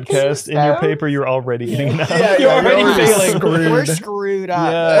this podcast in your paper, you're already getting an F. Yeah, You're already failing. Screwed. We're screwed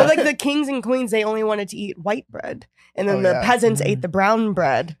up. Yeah. Or like the kings and queens, they only wanted to eat white bread, and then Oh, the yeah. peasants ate the brown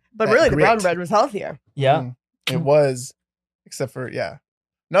bread. But That really, the brown grit. bread was healthier. Yeah. It was, except for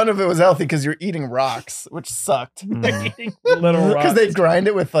none of it was healthy because you're eating rocks, which sucked. Mm. Little Because rocks. they grind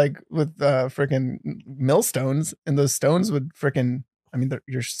it with freaking millstones, and those stones would freaking. I mean,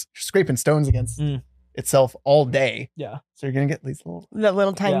 you're scraping stones against Mm. itself all day, Yeah. so you're gonna get these little. The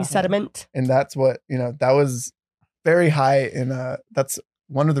little tiny Yeah. sediment. And that's what that was very high in. That's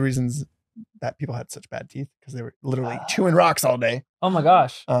one of the reasons that people had such bad teeth because they were literally chewing rocks all day. Oh my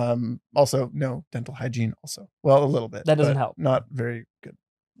gosh. Also, no dental hygiene. Also, well, a little bit. That doesn't but help. Not very good.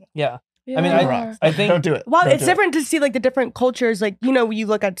 Yeah. I mean, Rocks. I think- don't do it. Well, Don't it's do it. different to see like the different cultures. Like, you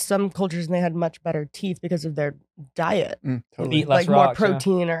look at some cultures and they had much better teeth because of their diet. Totally. Eat less like more rocks, yeah.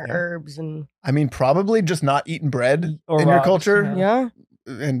 protein or Yeah. herbs and I mean, probably just not eating bread Or in your rocks, culture, yeah.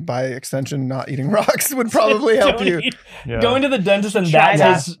 and by extension, not eating rocks would probably help Don't you. eat- Yeah. Going to the dentist and Try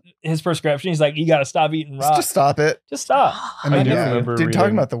that's his prescription. He's like, you got to stop eating rocks. Just stop it. Just stop. I mean, do yeah. remember Dude, talking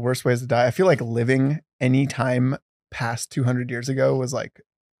reading- about the worst ways to die. I feel like living any time past 200 years ago was like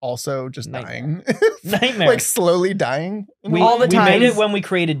also just Nightmare. dying. Nightmare. Like slowly dying. in a We, way. All the we made times. it when we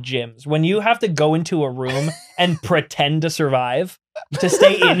created gyms. When you have to go into a room and pretend to survive to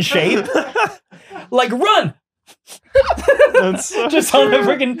stay in shape, like run. That's so Just on a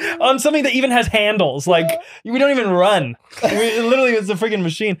freaking on something that even has handles. Like we don't even run. Literally, it's a freaking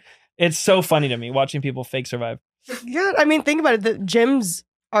machine. It's so funny to me watching people fake survive. Yeah, I mean, think about it. The gyms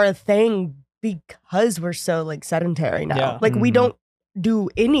are a thing because we're so like sedentary now. Yeah. Like we Mhm. don't do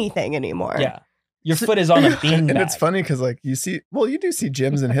anything anymore. Yeah, your foot is on a beanbag. And it's funny because like you do see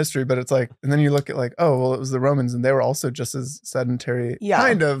gyms in history, but it's like, and then you look at like, oh, well, it was the Romans and they were also just as sedentary, Yeah.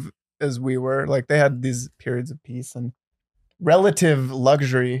 kind of as we were. Like they had these periods of peace and relative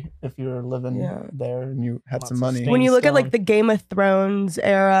luxury if you were living Yeah. there and you had Lots some of money. steak. When you look at like Stone. the Game of Thrones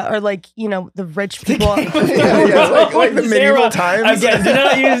era, or like the rich people. Game of yeah, like the medieval Sarah, times.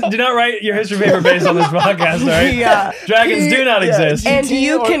 Again, do not write your history paper based on this podcast, all right? Yeah. Dragons do not Yeah. exist. And GT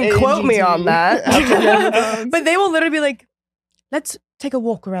you or can quote me AGT on that. after Game of Thrones. But they will literally be like, let's take a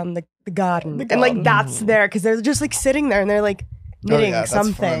walk around the garden. The And like garden. that's there because they're just like sitting there and they're like knitting that's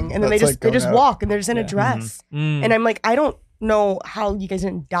something. fun. And then That's they like just going out. walk and they're just in a Yeah. dress. Mm. And I'm like, I don't know how you guys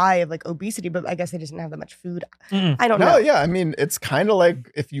didn't die of like obesity, but I guess they just didn't have that much food. Mm. I don't No, know. yeah. I mean, it's kind of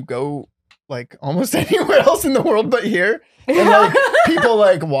like if you go like almost anywhere else in the world but here, and like people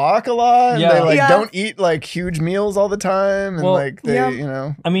like walk a lot, and Yeah. they like Yeah. don't eat like huge meals all the time, and Well, like they,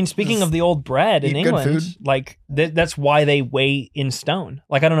 yeah. I mean, speaking of the old bread in Eat good England, food. like that's why they weigh in stone.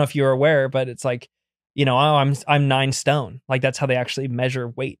 Like I don't know if you're aware, but it's like, I'm 9 stone. Like that's how they actually measure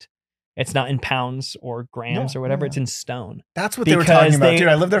weight. It's not in pounds or grams Yeah, or whatever. yeah. It's in stone. that's what they were talking because about, they- dude.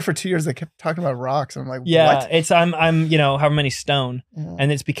 I lived there for 2 years. They kept talking about rocks. I'm like, Yeah, what? it's I'm however many stone, Yeah.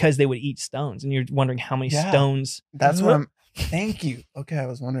 and it's because they would eat stones, and you're wondering how many Yeah. stones. That's what I'm. Thank you. Okay, I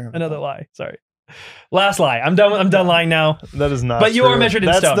was wondering. about Another that. lie. Sorry. Last lie. I'm done. I'm done lying now. That is not. But you true. are measured in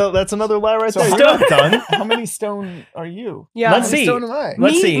that's stone. That's another lie right So there. how- You're not done. How many stone are you? Yeah. Let's How many see. stone am I?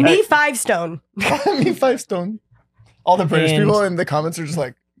 Let's see. Me 5 stone. Me 5 stone. All the British And- people in the comments are just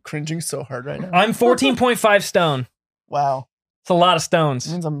like cringing so hard right now. I'm 14.5 stone. Wow. It's a lot of It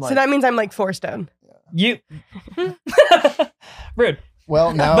stones. means I'm like. So that means I'm like 4 stone. You rude.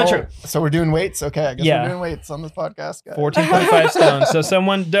 Well, now, But true. so we're doing weights. Okay, I guess Yeah. we're doing weights on this podcast, guys. 14.5 stones. So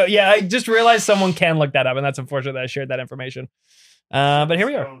I just realized someone can look that up, and that's unfortunate that I shared that information. But here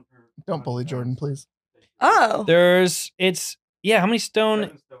we are. Don't bully Jordan, please. Oh. How many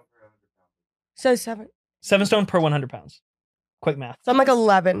stone? So 7. 7 stone per 100 pounds. Quick math. So I'm like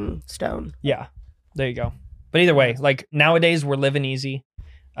 11 stone. Yeah, there you go. But either way, like nowadays we're living easy.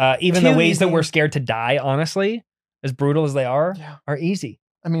 Even the Too ways that easy. we're scared to die, honestly, as brutal as they are Yeah. easy.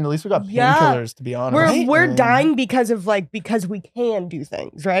 I mean, at least we got Yeah. painkillers, to be honest. We're I mean, dying because we can do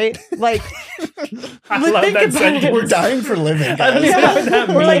things, right? Like I But love think that about sentence. it. We're dying for living, I don't guys. even know what that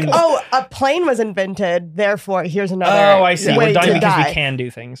we're like, means. oh, a plane was invented, therefore here's another. Oh, I see. way We're dying to because die. we can do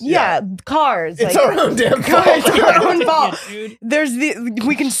things. Yeah, cars. It's like, our own damn fault. It's our own fault. Dude. There's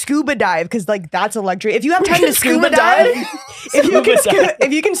we can scuba dive because like that's a luxury. If you have time to can scuba scuba dive, dive?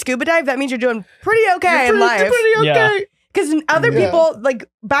 if you can scuba dive, that means you're doing pretty okay You're in life. pretty Yeah. okay. Because other Yeah. people, like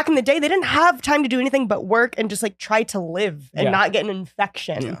back in the day, they didn't have time to do anything but work and just like try to live and Yeah. not get an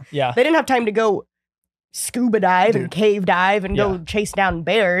infection. Yeah. Yeah. They didn't have time to go scuba dive Dude. and cave dive and go Yeah. chase down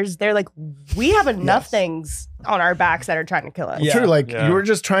bears. They're like, we have enough Yes. things on our backs that are trying to kill us. Yeah. True, like Yeah. you were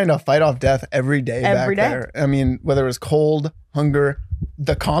just trying to fight off death every day Every back day. there. I mean, whether it was cold, hunger,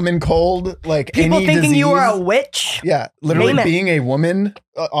 the common cold, like People any thinking disease. you are a witch yeah, literally Name it. being a woman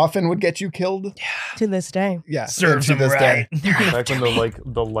often would get you killed. to this day. Yeah, Serves to them right. Back when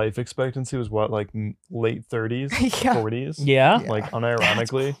the life expectancy was what, like late 30s, Yeah. 40s. Yeah. Yeah. Like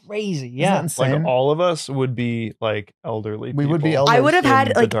unironically, Crazy. Isn't Yeah. that insane? like all of us would be like elderly. We would be people. elders. I would have in had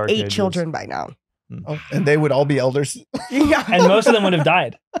the like Dark 8 Ages. children by now. Oh, and they would all be elders. Yeah. And most of them would have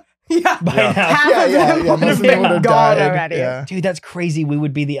died yeah. by Yeah. now. Half Yeah, of yeah, them yeah, would most have of them been would have gone died. already. Yeah. Dude, that's crazy. We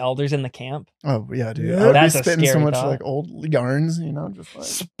would be the elders in the camp. Oh yeah, dude. Yeah. I would That's be a spitting so scary much thought. like old yarns, you know, just like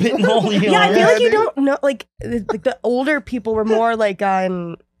Spitting all Yeah, I feel Yeah, like you dude. don't know. Like the older people were more like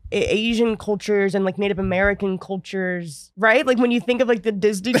on Asian cultures and like Native American cultures, right? Like when you think of like the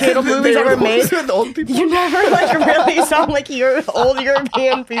Disney Channel movies that were made, with old people. you never like really sound like old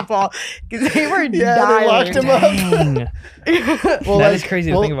European people because they were Yeah, they dying. locked him up. Dang. Well, That is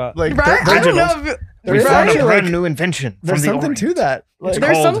crazy to think about. Like, Right? I don't know. If, There's We found a actually, brand like, new invention. there's from the something to that. Like, It's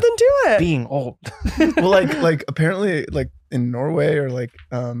there's called something to it. being old. well, like apparently, like in Norway or like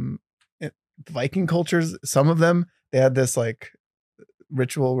Viking cultures, some of them they had this like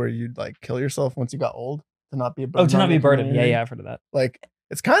ritual where you'd like kill yourself once you got old to not be a burden. Oh, to on not be the a burden. Yeah, community. yeah, I've heard of that. Like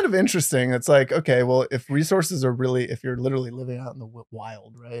it's kind of interesting. It's like, okay, well, if resources are really, if you're literally living out in the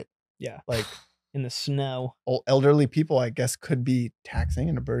wild, right? Yeah. Like In the snow. elderly people, I guess, could be taxing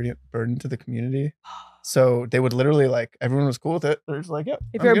and a burden to the community. So they would literally like everyone was cool with it. They're just like, yeah,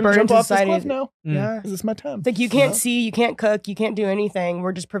 If I'm you're a gonna burden jump to off this society, cliff now Mm. Yeah. because it's my time. It's like you can't see, you can't cook, you can't do anything.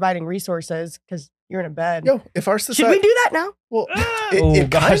 We're just providing resources because you're in a bed. Yo, if our Should society, we do that now? well, Oh, it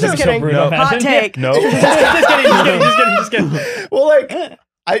gosh, kind that'd of be so kidding. brutal. No. Hot Imagine. take. No. Just kidding. well, like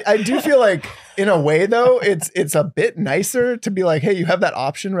I do feel like in a way though, it's a bit nicer to be like, hey, you have that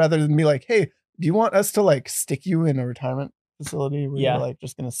option rather than be like, hey, do you want us to like stick you in a retirement facility where Yeah. you're like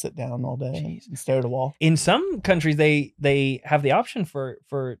just gonna sit down all day Jeez. and stare at a wall? In some countries, they have the option for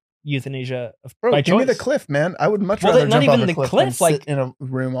euthanasia Bro, by give me the choice. cliff, man. I would much Well, rather not jump off even a the cliff, cliff, than like- sit in a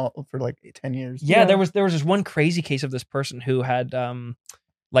room all for like 10 years. Yeah, Yeah. there was this one crazy case of this person who had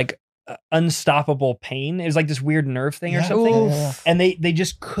like unstoppable pain. It was like this weird nerve thing or Yeah. something. Ooh. Yeah. And they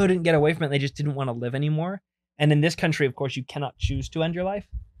just couldn't get away from it. They just didn't want to live anymore. And in this country, of course, you cannot choose to end your life.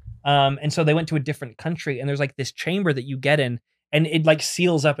 And so they went to a different country, and there's like this chamber that you get in, and it like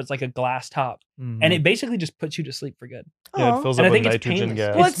seals up. It's like a glass top, and it basically just puts you to sleep for good. Yeah, Aw. it fills And I up with think it's nitrogen painless.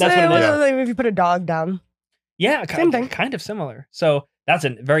 gas. Well, It's- that's what it it's is. like if you put a dog down. Yeah, Same thing. kind of similar. So that's a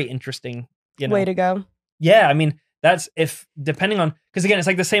very interesting, Way to go. Yeah, I mean, that's if depending on, because again, it's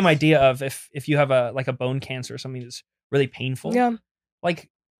like the same idea of if you have a like a bone cancer or something that's really painful. Yeah. Like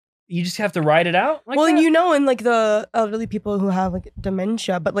you just have to ride it out. Like Well, and that. you know, in like the elderly people who have like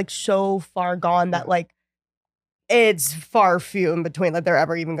dementia, but like so far gone that like it's far few in between that they're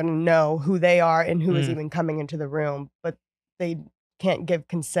ever even going to know who they are and who is Mm. even coming into the room, but they can't give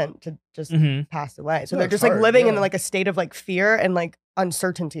consent to just Mhm. pass away. So No, they're it's just like hard, living in yeah. like a state of like fear and like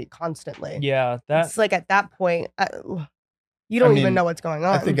uncertainty constantly. Yeah, that It's like at that point, you don't even mean, know what's going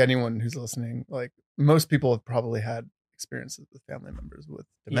on. I think anyone who's listening, like most people have probably had experiences with family members with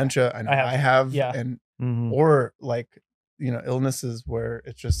dementia. I know I I have. have, Yeah. and Mhm. or like illnesses where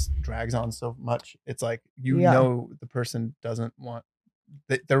it just drags on so much. It's like Yeah. know the person doesn't want.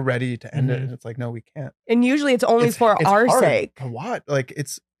 They're ready to end it, Mhm. and it's like no, we can't. and usually it's only for It's our hard sake. to watch. Like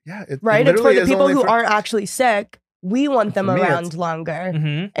it's it Right? It's for literally the is people only who for- aren't actually sick. We want them For me, around it's- longer.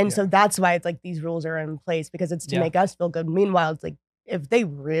 Mhm. And so Yeah. that's why it's like these rules are in place because it's to Yeah. make us feel good. Meanwhile, it's like if they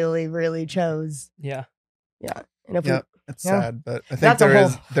really, really chose, Yeah. and if Yeah, it's Yeah. sad, but I think That's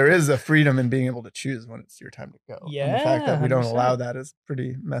a there is a freedom in being able to choose when it's your time to go. And the fact that Yeah, we don't 100%. allow that is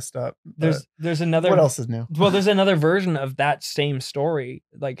pretty messed up. There's another What else is new? Well, there's another version of that same story,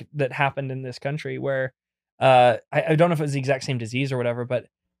 like that happened in this country where I don't know if it was the exact same disease or whatever, but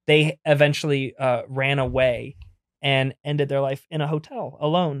they eventually ran away and ended their life in a hotel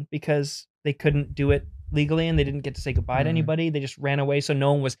alone because they couldn't do it legally and they didn't get to say goodbye to Mhm. anybody. They just ran away, so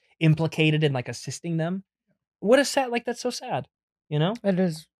no one was implicated in like assisting them. What a sad, like that's so sad, you know? it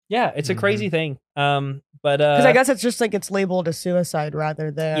is. Yeah, it's a crazy thing. But Because I guess it's just like it's labeled a suicide rather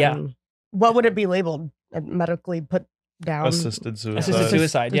than Yeah. what would it be labeled? Medically put down. Assisted suicide. assisted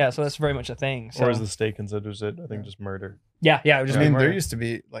suicide. Yeah, so that's very much a thing. So Or as the state considers it, I think just murder. yeah, it would just I be mean, murder. there used to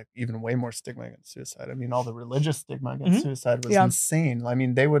be like even way more stigma against suicide. I mean, all the religious stigma against Mhm. suicide was Yeah. insane. I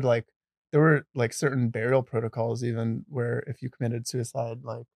mean, they would like there were like certain burial protocols even where if you committed suicide,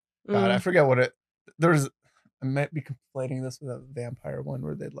 like God, I Mm. forget what it. There's I might be conflating this with a vampire one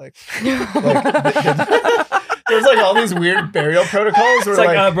where they'd like Oh. there's like all these weird burial protocols where It's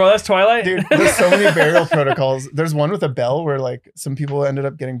like, bro, that's Twilight. dude, there's so many burial protocols. There's one with a bell where like some people ended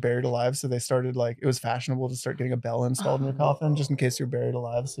up getting buried alive, so they started like it was fashionable to start getting a bell installed in your coffin just in case you're buried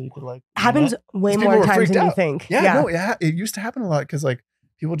alive, so you could like Happens way People more were times freaked than you out. think. No, it used to happen a lot because like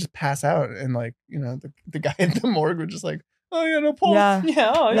people just pass out and like the guy at the morgue would just like, oh yeah, no pulse. Yeah.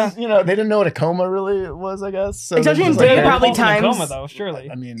 Yeah, oh, yeah. They didn't know what a coma really was, I guess. So Especially they're in just Britain, like, probably Pulse in a times- coma, though, surely.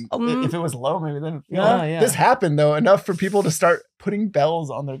 I mean, Um, if it was low, maybe then. Yeah. This happened though enough for people to start putting bells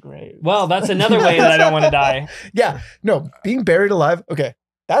on their grave. Well, that's another way that I don't want to die. Yeah, no, being buried alive. Okay,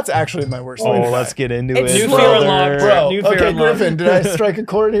 that's actually my worst. way to Oh, let's die. get into It's it. New fear slowly- unlocked, bro. New fear Okay, unlocked. Griffin, did I strike a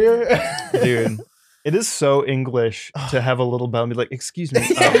chord here? Dude, it is so English to have a little bell and be like, excuse me. I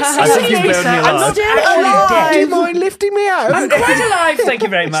Excuse think you've me, buried sir, me I'm alive. still actually alive. dead. Do you mind lifting me out? I'm quite alive, thank you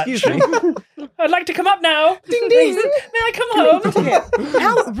very much. Excuse me. I'd like to come up now. Ding ding. May I come home?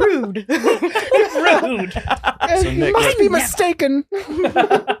 How rude. Rude. So, You Nick, must be mistaken.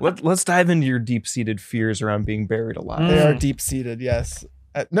 let's dive into your deep-seated fears around being buried alive. They are Mm. deep seated, yes.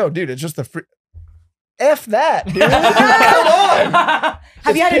 No, dude, it's just the free. F that, dude. Come on.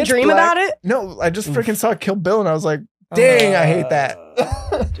 Have you had a Pitch dream black. about it? No, I just freaking saw Kill Bill and I was like, dang, I hate that.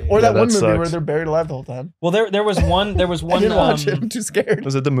 Or Yeah, that one that movie where sucks. they're buried alive the whole time. Well, there was one. There was I one. didn't watch it. I'm too scared.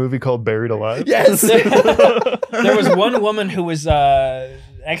 Was it the movie called Buried Alive? Yes. There was one woman who was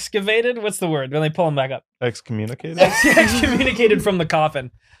excavated. What's the word when they pull him back up? Excommunicated? Excommunicated from the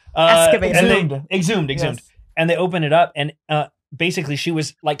coffin. Excavated. And they, exhumed. Yes. And they open it up, and basically she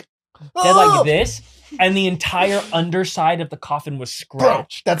was like dead Oh! like this, and the entire underside of the coffin was Bro,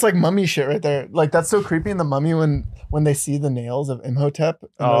 scratched. that's like mummy shit right there. Like that's so creepy in the mummy when they see the nails of Imhotep. And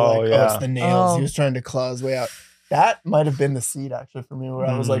they're Oh, like, yeah. it's the nails. Oh. He was trying to claw his way out. That might have been the seed actually for me, where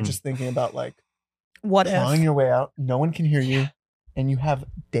I was like Mm. just thinking about like What clawing if? your way out. No one can hear you, and you have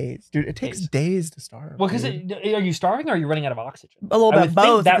days, dude. It takes days to starve. Well, because dude. are you starving or are you running out of oxygen? A little I bit would think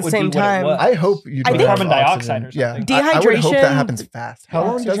both that at the would be same what it time. was. I hope you I don't think- have Carbon dioxide oxygen. or something. Yeah, I would hope that Dehydration- happens fast. How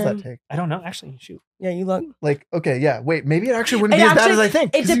long does that Oxygen. take? I don't know. Actually, shoot. Yeah, you look. Like, okay, yeah. Wait, maybe it actually wouldn't It be as bad actually- as I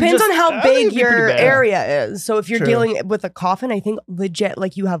think. It 'cause you depends just- on how I think big it'd be pretty your bad. area is. So if you're True. dealing with a coffin, I think legit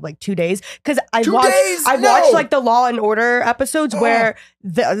like you have like 2 days. Because I've 2 watched days? I've No. watched like the Law and Order episodes Oh. where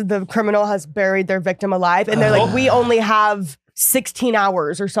the criminal has buried their victim alive, and they're like, Oh. we only have 16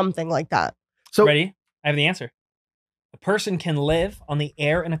 hours or something like that. So Ready? I have the answer. A person can live on the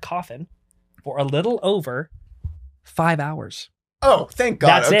air in a coffin for a little over 5 hours. oh, thank God.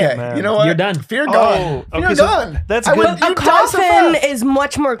 That's it, okay, man. you know what? You're done. Fear Oh, gone. okay, Fear so gone. that's I good. would- A you die so coffin fast. is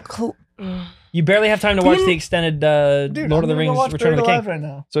much more. You barely have time to watch the extended Dude, Lord I'm of the gonna Rings watch Return of the Buried King. Alive right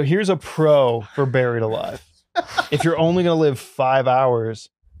now. So here's a pro for Buried Alive. If you're only going to live 5 hours,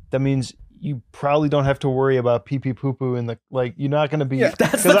 that means you probably don't have to worry about pee pee poo poo in the, like, you're not going to be. Yeah.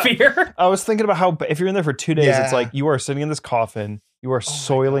 That's 'cause the fear. I was thinking about how, if you're in there for 2 days, it's Yeah. like you are sitting in this coffin, you are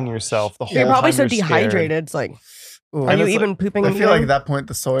soiling gosh. yourself the whole You're probably so time you're scared. dehydrated. It's like, Ooh, are you it's even pooping? I and feel like eating? at that point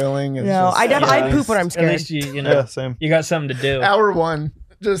the soiling is No, just, I poop when I'm At scared. least you know Yeah, same. you got something to do. Hour one.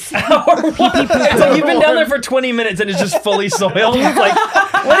 Just It's like you've been down there for 20 minutes and it's just fully soiled. It's like,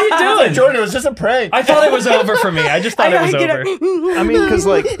 what are you doing? Jordan, it was just a prank. I thought it was over for me. I just thought it was get over. I mean, because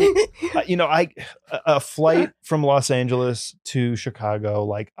like, a flight from Los Angeles to Chicago,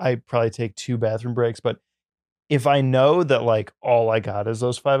 like I probably take 2 bathroom breaks, but if I know that like all I got is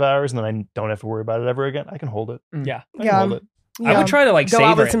those 5 hours and then I don't have to worry about it ever again, I can hold it. Yeah. I can Yeah. hold it. I would try to like go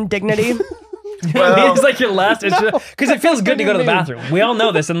out savor with it. some dignity. Well, It's like your last, because it feels good to go to the What do you bathroom. We all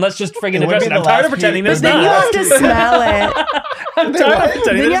know this, and let's just friggin' It would address be it. I'm the tired of last pretending few- there's Then not. you have to smell it. I'm Then tired what? of pretending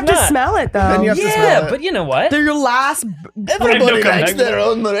Then you there's have to not. smell it though. Then you have to smell Yeah, it. but you know what? They're your last Everybody no likes comment. their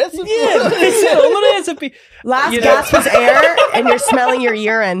own recipe. Yeah, but it's it on the recipe. last You know- gasp was air, and you're smelling your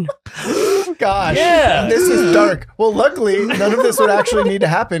urine. Gosh. Yeah. This is dark. Well, luckily, none of this would actually need to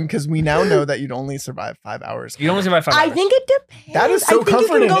happen because we now know that you'd only survive 5 hours. You only survive 5 hours. I think it depends. That is so I think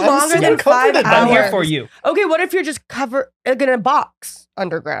comforting. You can I'm go longer super than 5 comforted. hours. I'm here for you. Okay, what if you're just covered in a box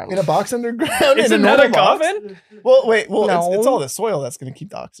underground? In a box underground. Is in it a not a normal box? coffin? Well, wait. Well, No. it's all the soil that's going to keep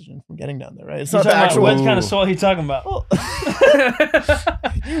the oxygen from getting down there, right? It's You're not the talking about actual. what kind of soil are you talking about? Well,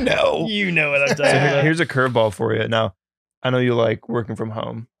 you know. You know what I'm So talking about. here's a curveball for you. Now, I know you like working from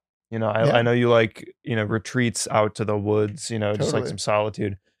home. You know, Yeah. I know you like, retreats out to the woods, just like Totally. some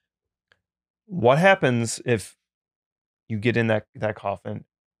solitude. What happens if you get in that coffin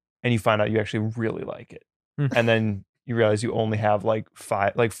and you find out you actually really like it? Hmm. And then you realize you only have like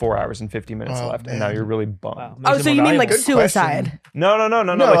 4 hours and 50 minutes Oh, left, and now man. you're really bummed. Wow. Oh, Makes so it you more mean like valuable. Good question. suicide? No. No,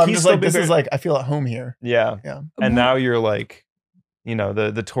 Like I'm he's just still like, this been is like, I feel at home here. yeah. Yeah. And Mhm. now you're like,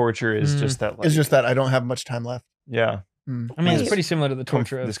 the torture is just that. Like, It's just that I don't have much time left. yeah, Mm. I mean, it's Wait. pretty similar to the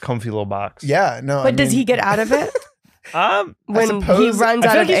torture of this comfy little box. Yeah, no. But does he get out of it when he suppose- runs I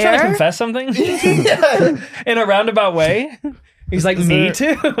out feel of like he's trying to air? confess something Yeah. in a roundabout way. He's like, Is me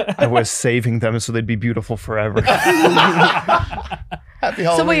there- too. I was saving them so they'd be beautiful forever. Happy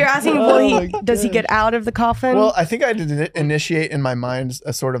Halloween. So what you're asking, Oh my does he gosh. get out of the coffin? Well, I think I did initiate in my mind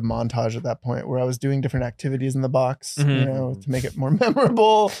a sort of montage at that point where I was doing different activities in the box, Mhm. to make it more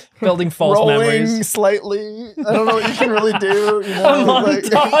memorable. Building false rolling memories. slightly. I don't know what you can really do. A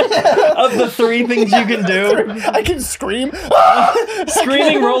montage of the 3 things you can do. I can scream.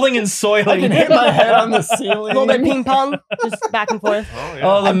 Screaming, rolling, and I soiling. can hit my head on the a ceiling. little bit ping pong, just back and forth.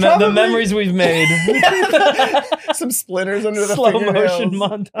 Oh, I'm the probably- memories we've made. Some splinters under the Slow fingernails. motion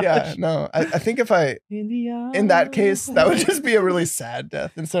montage. Yeah, no. I think if I, in that case, that would just be a really sad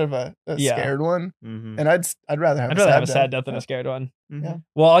death instead of a Yeah. scared one. Mhm. And I'd rather have I'd a rather sad have a sad death than a scared one. Yeah.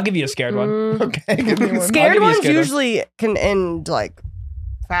 Well, I'll give you a scared one. Mm. Okay, give me one. I'll Scared give you a ones scared one. usually can end like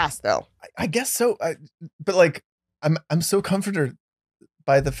fast though. I guess so. But like, I'm so comforted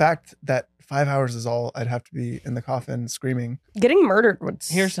by the fact that 5 hours is all I'd have to be in the coffin screaming. Getting murdered would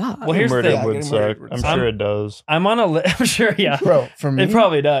Here's- suck. well, here's the Murder thing. would Getting suck. murdered would I'm suck. sure it does. I'm on a I'm sure, yeah. Bro, for me, It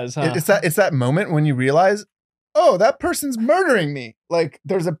probably does, huh? it's that moment when you realize, oh, that person's murdering me. Like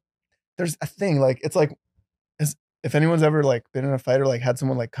there's a thing, like it's like if anyone's ever like been in a fight or like had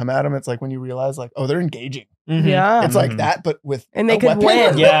someone like come at them, it's like when you realize like, oh, they're engaging. Mhm. Yeah. It's like Mhm. that, but with And they a could weapon.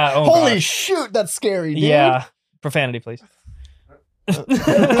 win. Yeah. Oh, Holy gosh. shoot, that's scary. Dude. Yeah. Profanity, please.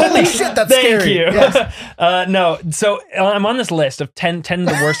 Holy shit, that's Thank scary. you. Yes. No, so I'm on this list of 10 of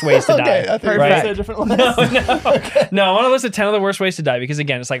the worst ways to Okay, die. I think right? we said a different No, list. no. Okay. No, I want to list of 10 of the worst ways to die because,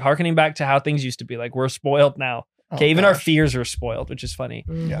 again, it's like harkening back to how things used to be. Like, we're spoiled now. Okay, Oh, even our gosh. fears are spoiled, which is funny.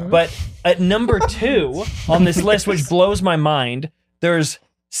 Yeah. But at number 2 on this list, which blows my mind, there's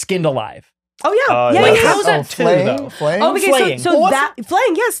skinned alive. Oh yeah, Yeah. yeah. Wait, yeah. how's that two, though? Flaying? Oh, okay, Flaying. so Well, what's that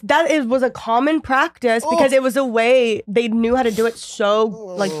flaying, yes, was a common practice because Oh. it was a way they knew how to do it so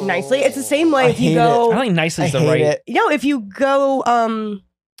like nicely. It's the same way I if you hate go, I think nicely I is the hate right. it. if you go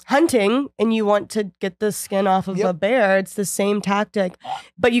hunting and you want to get the skin off of Yep. a bear, it's the same tactic,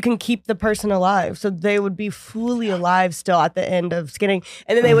 but you can keep the person alive. So they would be fully alive still at the end of skinning,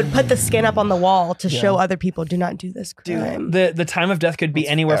 and then they would put the skin up on the wall to show other people, do not do this crime. The time of death could be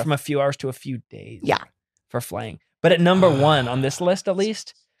That's anywhere F. from a few hours to a few days. Yeah. For flaying. But at number 1 on this list, at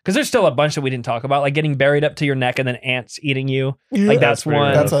least, because there's still a bunch that we didn't talk about, like getting buried up to your neck and then ants eating you. Like that's pretty one.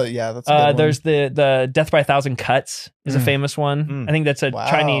 rough. That's a good one. There's the death by 1,000 cuts is a Mm. famous one. Mm. I think that's a Wow.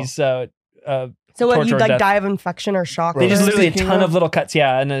 Chinese. So what, torture you'd or like death. die of infection or shock? They just Right. literally a Speaking ton of- of little cuts,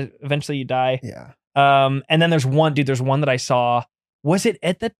 yeah, and eventually you die. Yeah. And then there's one that I saw. Was it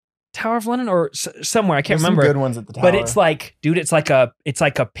at the Tower of London or somewhere? I can't There's some remember. good ones at the tower. But it's like, dude, it's like a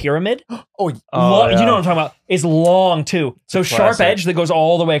pyramid. oh, You know yeah. what I'm talking about. It's long too. So sharp Classic. edge that goes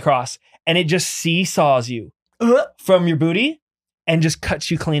all the way across, and it just seesaws you from your booty and just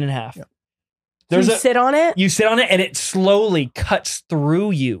cuts you clean in half. Yeah. There's you a sit on it. you sit on it and it slowly cuts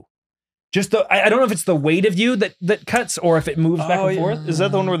through you. Just I don't know if it's the weight of you that cuts or if it moves back and forth. Is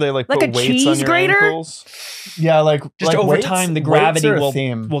that the one where they like Like put a weights cheese on your grater? ankles? yeah, like Just like over weights- time, the weights gravity are a will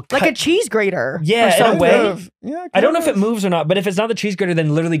theme. cut. Like a cheese grater. Yeah, or in a something. way. Yeah, I don't know if it moves or not, but if it's not the cheese grater,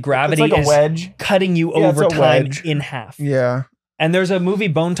 then literally gravity It's like a is wedge. cutting you Yeah, it's over a time wedge. in half. Yeah, And there's a movie,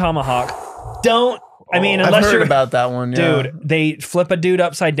 Bone Tomahawk. I mean, I've unless heard you're about that one. Yeah. dude, they flip a dude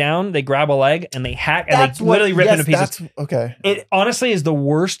upside down, they grab a leg, and they hack, and That's they literally rip yes, into pieces. That's, okay. It honestly is the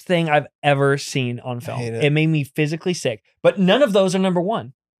worst thing I've ever seen on film. hate it. It made me physically sick. But none of those are number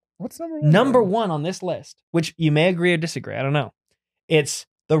 1. What's number one? Number 1 on this list, which you may agree or disagree, I don't know. It's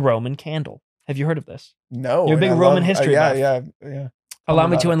the Roman candle. Have you heard of this? No, You're a big and I Roman love- history yeah, buff. yeah. Allow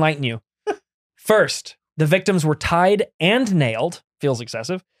me about to it. enlighten you. First, the victims were tied and nailed, feels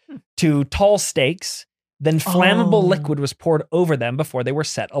excessive, to tall stakes. Then flammable Oh. liquid was poured over them before they were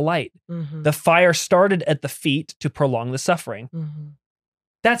set alight. Mhm, The fire started at the feet to prolong the suffering. mhm.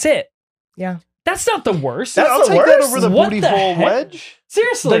 That's it. Yeah. That's not the worst. That's I'll the take that worst. over the What booty the hole heck? wedge.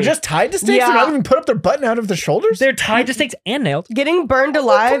 Seriously. They're just tied to stakes. Yeah. They're not even put up their button out of their shoulders. They're tied to stakes and nailed. Getting burned Oh,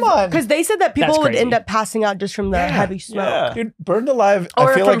 alive come on. because they said that people That's would end crazy. up passing out just from the Yeah, heavy smoke. yeah. Dude, burned alive.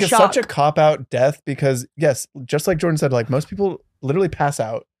 Or I feel from like it's shock. such a cop out death because yes, just like Jordan said, like most people literally pass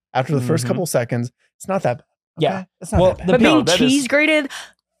out after the first Mhm. couple seconds. It's not that bad. Yeah. it's not Well, that bad. the- But No, being that cheese is- grated,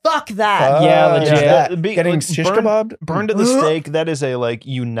 fuck that. Fuck Yeah, legit. that. Be- Getting like, shish burned- kebabbed. Burned to the stake, that is a like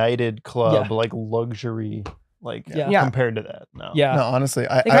United Club, Yeah. like luxury, like Yeah. compared to that. No. Yeah. No, honestly,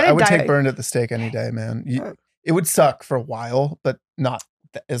 They kinda I would die- take burned at the stake any day, man. It would suck for a while, but not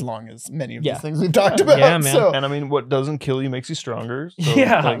as long as many of Yeah. these things we've talked about. Yeah, man. So, And I mean, what doesn't kill you makes you stronger. So,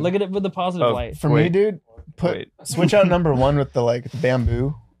 yeah, like, look at it with the positive Oh, light. for me, Wait. dude, switch out number one with the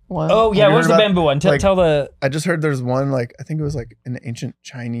bamboo one. Oh yeah, Have you what's heard the about- bamboo one? like- Tell the I just heard there's one like I think it was like an ancient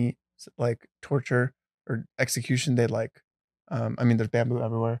Chinese like torture or execution. They like, I mean, there's bamboo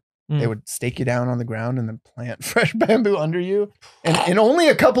everywhere. They Mm. would stake you down on the ground and then plant fresh bamboo under you, and in only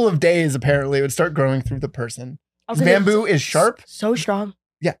a couple of days, apparently, it would start growing through the person. Also, Bamboo it's is sharp. So strong.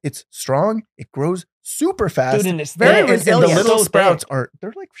 Yeah, it's strong. It grows super fast. dude, and it's Very thick. and the resilient. little So sprouts thick.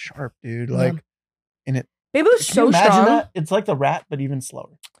 are—they're like sharp, dude. Yeah. Like, and it. Bamboo's Can you so imagine strong. that? It's like the rat, but even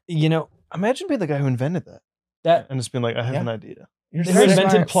slower. You know imagine being the guy who invented that that and just being like, I have Yeah. an idea. You're who Very sick.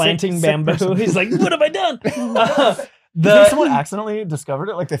 invented smart. planting Sick bamboo. person. He's like, what have I done? Do you think someone accidentally discovered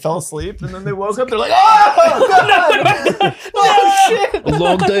it? Like they fell asleep and then they woke up. They're like, "Oh God! Oh shit!" A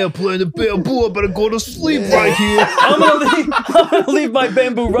long day of playing the bamboo. I better go to sleep Yeah. right here. I'm gonna leave my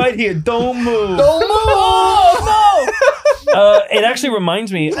bamboo right here. Don't move. Don't move! Oh no! It actually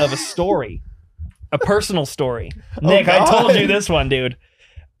reminds me of a story, a personal story. Nick, I told God. you this one, dude.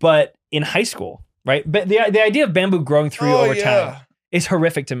 But in high school, right? But the idea of bamboo growing through you over time is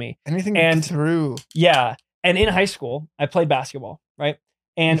horrific to me. Anything And- through. Yeah. And in high school, I played basketball, right?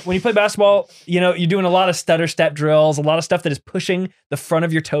 And when you play basketball, you're doing a lot of stutter step drills, a lot of stuff that is pushing the front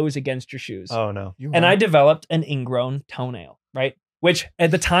of your toes against your shoes. Oh no. And I developed an ingrown toenail, right? Which at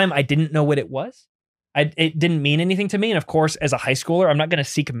the time I didn't know what it was. It didn't mean anything to me. And of course, as a high schooler, I'm not going to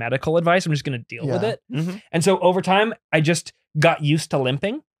seek medical advice. I'm just going to deal with Yeah. it. Mhm. And so over time, I just got used to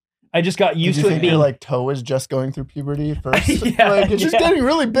limping. I just got Did used you to it think being your like toe was just going through puberty first? Yeah, Like it's just yeah. getting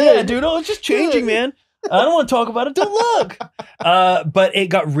really big. Yeah, dude. Oh, it's just changing, man. I don't want to talk about it. Don't look. But it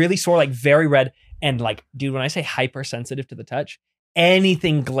got really sore, like very red. And like, dude, when I say hypersensitive to the touch,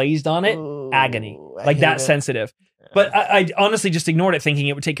 anything glazed on it, agony. Ooh, I Like hate that it. sensitive. But I honestly just ignored it, thinking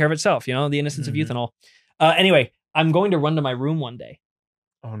it would take care of itself. The innocence of youth and all. Anyway, I'm going to run to my room one day,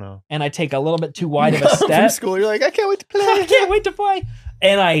 Oh no. and I take a little bit too wide of a From step. school, you're like, I can't wait to play. I can't wait to play.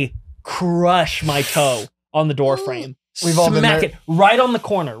 And I crush my toe on the door frame. We've all been Smack there. it right on the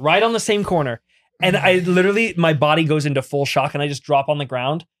corner, right on the same corner. And I literally, my body goes into full shock and I just drop on the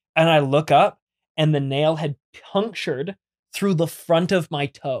ground and I look up and the nail had punctured through the front of my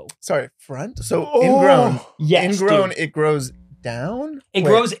toe. Sorry, front. So Oh. ingrown. Yes, Ingrown. dude. It grows down. It Wait,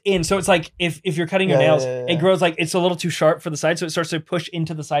 grows in. So it's like if you're cutting your Yeah, nails, yeah, yeah. it grows like it's a little too sharp for the side. So it starts to push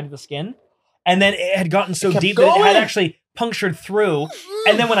into the side of the skin. And then it had gotten so kept deep that it had going. actually punctured through.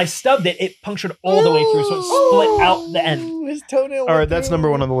 And then when I stubbed it, it punctured all the way through. So it split out the end. Ooh, His toenail. All went right, that's through.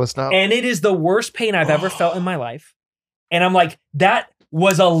 number one on the list now. And it is the worst pain I've ever felt in my life. And I'm like, that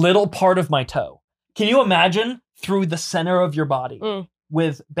was a little part of my toe. Can you imagine through the center of your body Mm.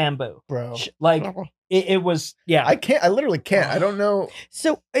 with bamboo? Bro. Like it was, yeah. I can't. I literally can't. I don't know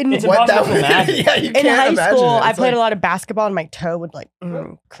So in It's what that impossible would. to imagine. Yeah, you in can't high imagine school, it. I It's played like, a lot of basketball, and my toe would like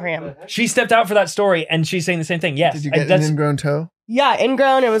cram. She stepped out for that story and she's saying the same thing. Yes. Did you I- get an that's, ingrown toe? Yeah,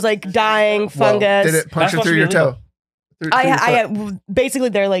 ingrown. It was like dying Well, fungus. did it puncture supposed through to your be illegal. toe? Through your foot? Basically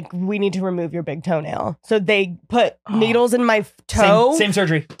they're like, we need to remove your big toenail. So they put needles in my toe same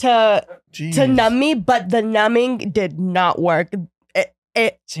surgery. to Jeez. numb me, but the numbing did not work.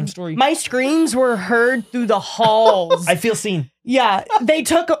 Same story. My screams were heard through the halls. I feel seen. Yeah,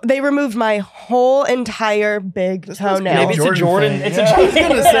 they removed my whole entire big This must be toenail. Maybe it's a Jordan. thing. It's a Yeah, I was Jordan.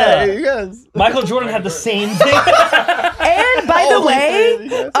 gonna say, you guys. Michael Jordan had the same thing. And by the Holy way, fan,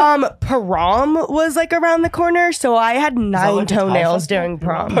 you guys. prom was like around the corner, so I had 9 like a Thai toenails festival? during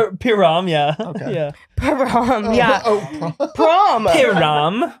prom. Piram, yeah. Okay. Yeah. Prom, yeah. Oh, Prom.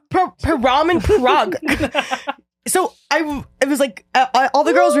 Piram. Prom in Prague. So it was like all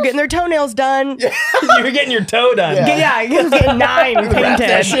the girls were getting their toenails done. You were getting your toe done. Yeah. I was getting 9 Wrap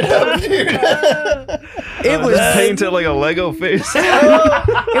that shit painted. up, dude. It was painted like a Lego face.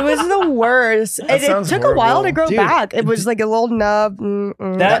 it was the worst. And it sounds took a while to horrible. grow Dude, back. It was like a little nub.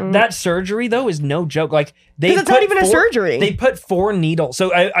 That surgery though is no joke. Like they because it's not put even a surgery. They put 4 needles.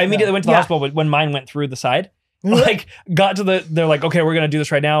 So I immediately went to the Yeah. hospital when mine went through the side. Like got to they're like, okay, we're gonna do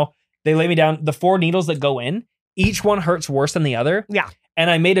this right now. They lay me down. The 4 needles that go in, each one hurts worse than the other. Yeah. And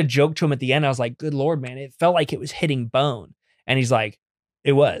I made a joke to him at the end. I was like, good Lord, man, it felt like it was hitting bone. And he's like,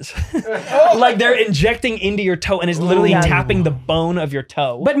 it was. Like they're injecting into your toe and it's literally Yeah. tapping the bone of your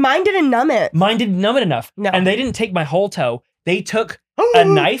toe. But mine didn't numb it. Mine didn't numb it enough. No. And they didn't take my whole toe. They took a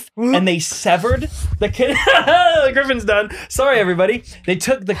knife and they severed the Griffin's done. Sorry, everybody. They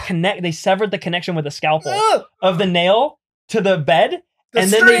took they severed the connection with a scalpel of the nail to the bed. And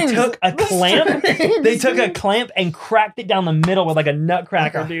then they took a clamp. They took a clamp and cracked it down the middle with like a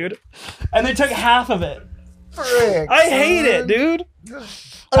nutcracker, dude. And they took half of it. Frick, I hate it, son. dude.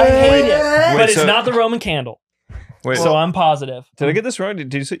 I hate it. Wait, But it's so- not the Roman candle. Wait, So I'm positive. did I get this wrong?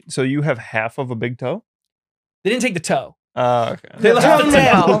 Did you say so? You have half of a big toe? They didn't take the toe. Okay. They left the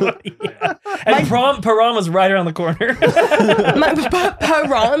Toenail. toe. Yeah. And Param was right around the corner. My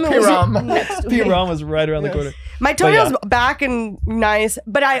Param was Piram. next to me. Param was right around the corner. My toenail's yeah. back and nice,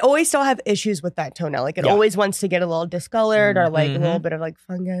 but I always still have issues with that toenail. Like it Yeah. always wants to get a little discolored or like a Mhm. little bit of like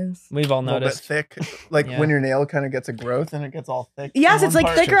fungus. We've all A little bit noticed. thick, like Yeah. when your nail kind of gets a growth and it gets all thick. Yes, in it's one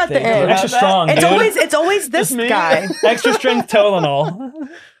like part. thicker at the Thick. end. Extra strong, It's dude. always this Just me. guy. Extra strength Tylenol.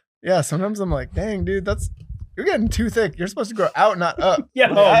 Yeah, sometimes I'm like, dang, dude, you're getting too thick. You're supposed to grow out, not up. Yeah,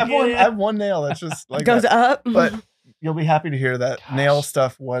 Like, I yeah. have one nail that's just like Goes that. up. But you'll be happy to hear that nail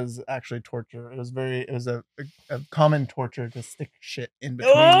stuff was actually torture. It was a common torture to stick shit in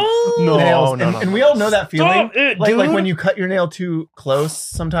between Oh, No, nails. no, and, no, and no. we all know that feeling. Stop it, Like dude. when you cut your nail too close,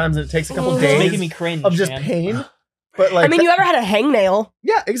 sometimes it takes a couple It's It's days making me cringe. of just man. pain. But like I mean, you ever had a hangnail?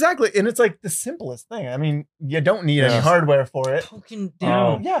 yeah, exactly. And it's like the simplest thing. I mean, you don't need any Yeah. hardware for it. Poking Oh.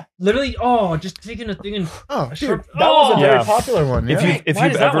 down. Yeah. Literally, just taking a thing and Oh, A dude, sharp- that was a very Yeah. popular one. If yeah. you- if why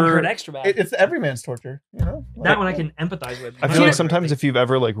you've does that one ever- hurt extra bad? It's every man's torture, you know? that one I can empathize with. I feel like sometimes if you've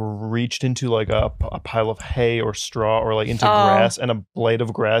ever like reached into like a pile of hay or straw or like into Oh. grass and a blade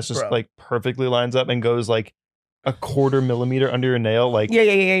of grass just Bro. like perfectly lines up and goes like a quarter millimeter under your nail, like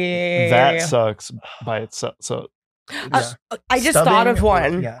Yeah. that sucks by itself. So Yeah. I just Stubbing thought of or-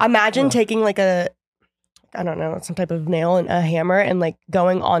 one. yeah. Imagine Yeah. taking like I don't know, some type of nail and a hammer and like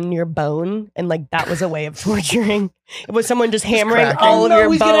going on your bone and like that was a way of torturing. It was someone just hammering cracking. all of your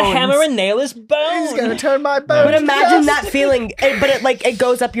he's bones. gonna hammer and nail his bone. He's gonna turn my bones. But imagine yes. that feeling. But it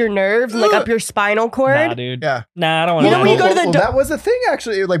goes up your nerves and like up your spinal cord. Nah, dude. Yeah. Nah, I don't want You to. know when you go to the that was a thing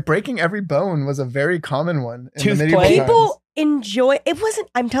actually. Like breaking every bone was a very common one. In Tooth the medieval play? times. People enjoy it. Wasn't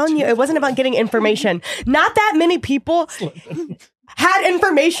I'm telling you, it wasn't about getting information. Not that many people had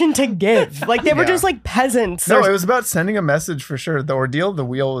information to give. Like they were Yeah. just like peasants. No, or- it was about sending a message for sure. The ordeal of the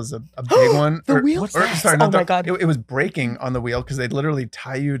wheel was a big one. The wheel? What's that? Sorry, Oh not my the- God. It was breaking on the wheel because they'd literally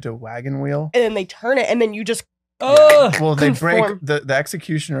tie you to wagon wheel. and then they turn it and then you just Ugh. Well, they break Conform. the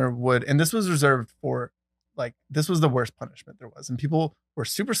executioner would, and this was reserved for like this was the worst punishment there was, and people were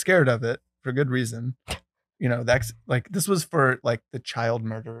super scared of it for good reason. You know, that's like this was for like the child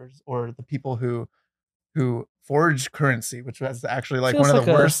murderers or the people who forged currency, which was actually like Feels one of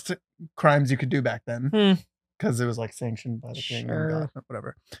the like a- worst crimes you could do back then Hmm. because it was like sanctioned by the king Sure. and God,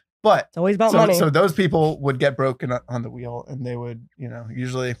 whatever. But it's always about so, money. so those people would get broken on the wheel and they would, you know,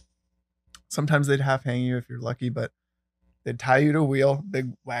 usually sometimes they'd half hang you if you're lucky, but they'd tie you to a wheel,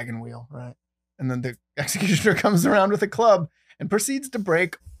 big wagon wheel, right? And then the executioner comes around with a club and proceeds to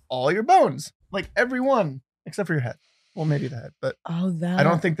break all your bones, like every one except for your head. Well, maybe the head, but oh, that I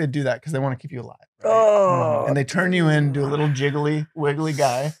don't think they'd do that because they want to keep you alive. Right? Oh. And they turn you in, do a little jiggly, wiggly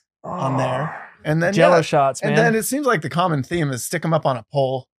guy on there. And then Jello yeah, shots, man. and then it seems like the common theme is stick them up on a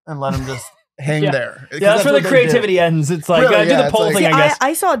pole and let them just hang Yeah. there. yeah, that's where what the they did. creativity ends. It's like Really, do yeah, the it's pole like- thing, See, I guess.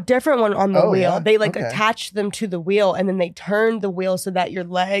 I saw a different one on the Oh, wheel. yeah? They like Okay. attached them to the wheel and then they turned the wheel so that your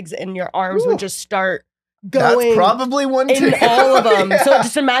legs and your arms Ooh. would just start That's going probably one in too. all of them. So Yeah.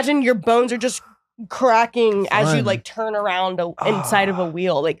 just imagine your bones are just cracking as you Fun. like turn around inside of a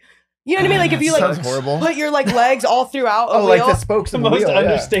wheel. Like, you know what I mean? Like if you like Sounds horrible. put your like legs all throughout a Oh, like wheel. the spokes the of the most wheel. yeah.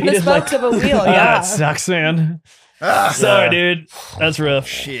 understated. the spokes like, of a wheel, "Ah, yeah. that sucks, man. Ah, Sorry, Yeah. dude. That's rough.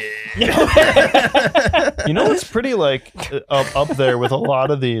 Shit. you know what's pretty like up there with a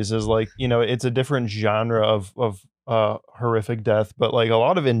lot of these is like, you know, it's a different genre of horrific death, but like a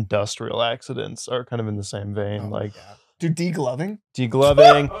lot of industrial accidents are kind of in the same vein. Oh, like yeah. Dude, degloving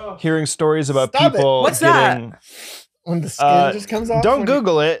degloving, hearing stories about Stop it. people What's that? getting when the skin just comes off. Don't when you-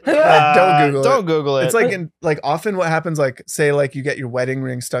 Google it. Don't Google it. Don't Google it. It's like often what happens, like say like you get your wedding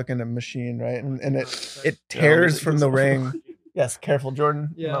ring stuck in a machine, right? And it tears from the ring. Yes, careful, Jordan.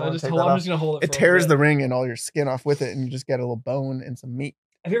 You might wanna take that off. gonna hold It tears the ring and all your skin off with it, and you just get a little bone and some meat.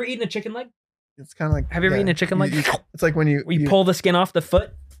 Have you ever eaten a chicken leg? It's kind of like. Have you ever eaten a chicken leg? It's like when you Pull the skin off the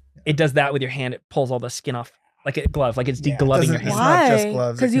foot. It does that with your hand. It pulls all the skin off like a glove, like it's Yeah, it degloving your doesn't- hand. It's not just Why?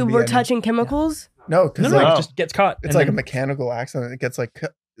 gloves, it Because can you be were any- touching chemicals? No, No, because no, like, it just gets caught. it's and like a then- mechanical accident. It gets like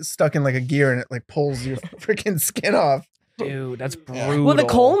stuck in like a gear and it like pulls your freaking skin off. dude, that's Yeah. brutal. Well, the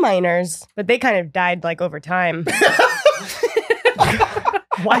coal miners, but they kind of died like over time.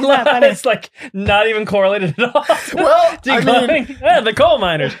 Why is that funny? It's like not even correlated at all. Well, I mean, Degloving? Yeah, the coal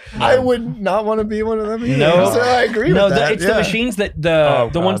miners. I would not want to be one of them either. No. So I agree No, with that. it's the machines that the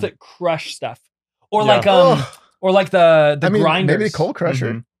ones God. that crush stuff, or Yeah. like Ugh. or like the I mean, grinders. maybe the coal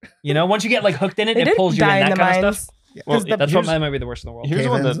crusher. Mhm. You know, once you get like hooked in it, They it did pulls you in die in that the kind of mines. stuff. Yeah. Well, 'Cause the- That's here's- what might be the worst in the world. Here's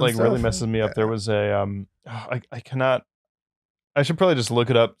one Cave-ins that and like really stuff. messes me up. Yeah. There was a I cannot. I should probably just look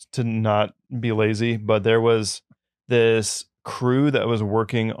it up to not be lazy. But there was this crew that was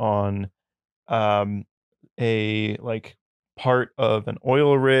working on a like part of an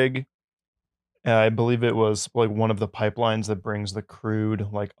oil rig. I believe it was like one of the pipelines that brings the crude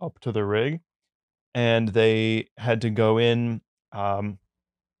like up to the rig, and they had to go in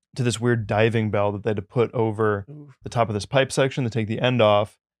to this weird diving bell that they had to put over the top of this pipe section to take the end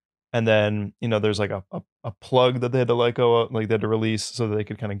off. And then, there's like a plug that they had to let go of, like they had to release so that they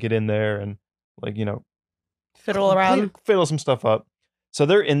could kind of get in there and like, Fiddle around. fiddle some stuff up. So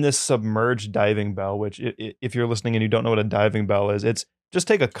they're in this submerged diving bell, which if you're listening and you don't know what a diving bell is, it's just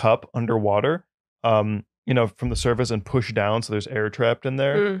take a cup underwater, from the surface and push down. So there's air trapped in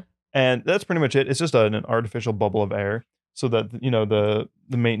there. Mm. And that's pretty much it. It's just an artificial bubble of air so that,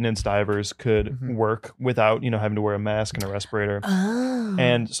 the maintenance divers could Mhm. work without, having to wear a mask and a respirator. Oh.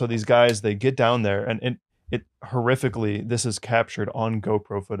 And so these guys, they get down there and it horrifically, this is captured on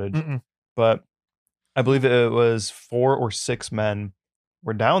GoPro footage, Mm-mm. but I believe it was 4 or 6 men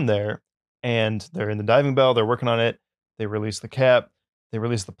were down there and they're in the diving bell. They're working on it. They release the cap, they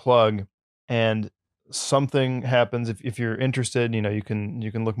release the plug, and something happens. If you're interested, you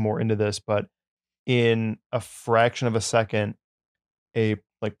can look more into this, but in a fraction of a second, a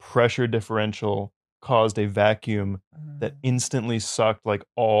like pressure differential caused a vacuum that instantly sucked like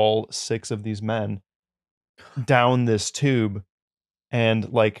all 6 of these men down this tube,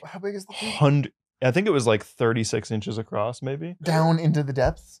 and like How big is the tube? 100, I think it was like 36 inches across, maybe Down into the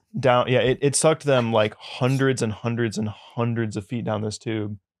depths? down. Yeah, it sucked them like hundreds and hundreds and hundreds of feet down this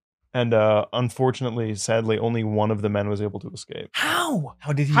tube. And unfortunately, sadly, only one of the men was able to escape. How?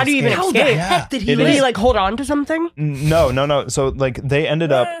 How did he How do you even escape? How the escape? heck did he? It Did is- he like hold on to something? No. So like they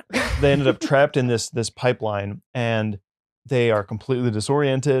ended up trapped in this pipeline, and they are completely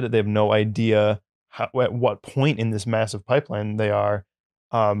disoriented. They have no idea at what point in this massive pipeline they are.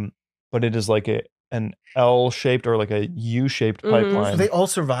 But it is like an L-shaped or like a U-shaped Mhm. pipeline. So they all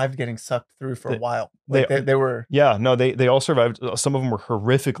survived getting sucked through for a while. they- Like they were. Yeah, no, they all survived. Some of them were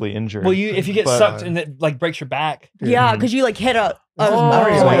horrifically injured. Well, if you get But, sucked and it like breaks your back. Dude. Yeah, because you like hit a. This is Oh.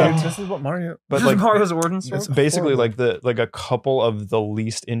 Mario. Yeah. Dude. This is what Mario. But, This is like, Mario's origin story. It's basically horrible. like a couple of the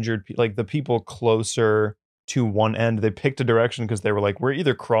least injured, like the people closer to one end. They picked a direction because they were like, we're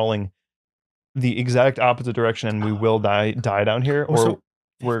either crawling the exact opposite direction and we will die down here, Oh, or so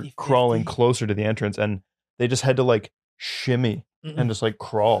we're 50-50. crawling closer to the entrance. And they just had to like shimmy Mm-mm. and just like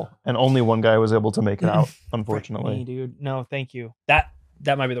crawl, and only one guy was able to make it out, Frick unfortunately. me, dude. No, thank you.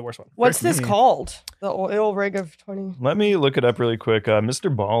 That might be the worst one. What's Frick this me. called? The oil rig of 20. Let me look it up really quick.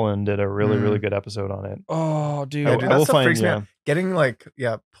 Mr. Ballin did a really, Mm. really good episode on it. Oh, dude. Yeah, I dude, will that stuff find- freaks me yeah. out. Getting like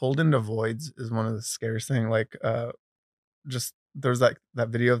pulled into voids is one of the scariest thing. Like just there's that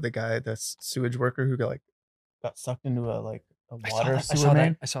video of the guy, the sewage worker who got sucked into a I saw water that. I sewer saw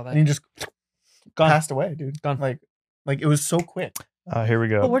main, that. I saw and that. he just Gone. passed away, dude. Gone. Like it was so quick. Here we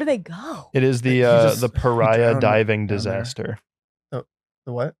go. But where do they go? It is the He just- the he pariah drowned diving down there. disaster.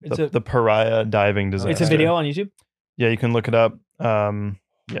 The what? It's The pariah diving disaster. a video on YouTube. Yeah, you can look it up.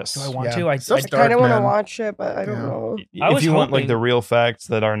 Yes. Do I want Yeah. to? Stuff's I dark, kind of want to man. watch it, but I don't Yeah. know. I If was you want like hoping- the real facts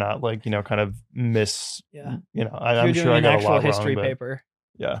that are not like kind of Yeah. I'm You're sure doing I an got a actual lot history wrong, but paper.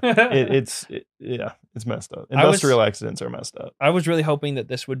 yeah, it's messed up. I was- Industrial accidents are messed up. I was really hoping that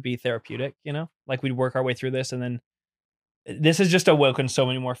this would be therapeutic, like we'd work our way through this, and then this has just awoken so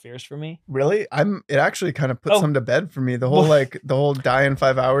many more fears for me. Really? It actually kind of puts Oh. some to bed for me. The whole Well- the whole die in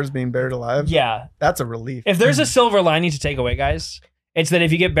 5 hours being buried alive. Yeah. That's a relief. If there's a silver lining to take away, guys, it's that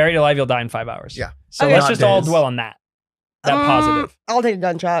if you get buried alive, you'll die in 5 hours. Yeah. So Okay. let's Not just all days. dwell on that. That positive. I'll take a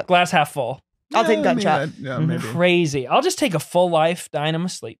gunshot. Glass half full. I'll take I mean, gunshot. yeah, maybe. Crazy. I'll just take a full life, die in my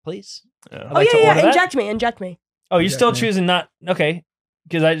sleep, please. Yeah. I'd Oh like to yeah, order that. inject me. Oh, you're still Inject me. choosing not okay?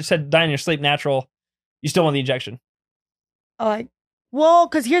 Because I just said die in your sleep, natural. You still want the injection? Well,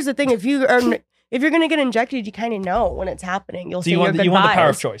 because here's the thing: if you're gonna get injected, you kind of know when it's happening. You'll So say you your want goodbyes. you want the power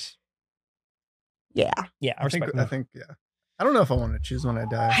of choice? Yeah, Yeah, I I think, respect I that. think, yeah. I don't know if I want to choose when I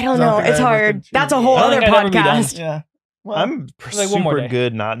die. I don't 'Cause know. think It's I ever hard. could choose That's a it. whole I don't other think I'd ever be done. podcast. Yeah. Well, Like I'm one more super day.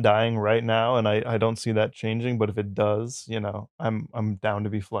 good not dying right now, and I don't see that changing. But if it does, I'm down to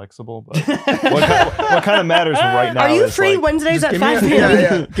be flexible. But what kind of matters right now? Are you is, free like, Wednesdays just at give me 5 a-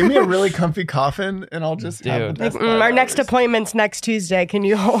 p.m.? yeah. Give me a really comfy coffin, and I'll just have the Dude. best Like, 5 our next hours. appointment's next Tuesday. Can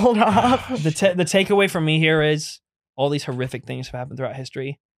you hold off? the takeaway from me here is all these horrific things have happened throughout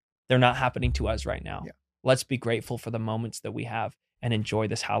history. They're not happening to us right now. Yeah. Let's be grateful for the moments that we have and enjoy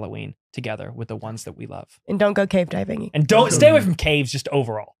this Halloween together with the ones that we love. And don't go cave diving. And don't stay away from caves just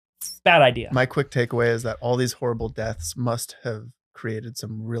overall. Bad idea. My quick takeaway is that all these horrible deaths must have created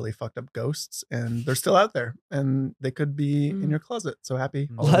some really fucked up ghosts, and they're still out there, and they could be in your closet. So happy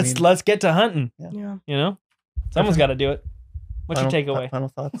Halloween. Let's get to hunting. Yeah. You know, someone's got to do it. What's your takeaway? Final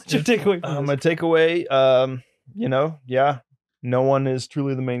thoughts? What's your takeaway? My takeaway, no one is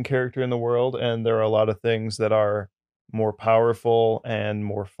truly the main character in the world, and there are a lot of things that are more powerful and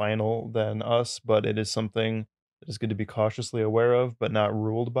more final than us, but it is something that is good to be cautiously aware of, but not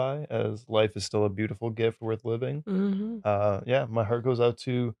ruled by, as life is still a beautiful gift worth living. My heart goes out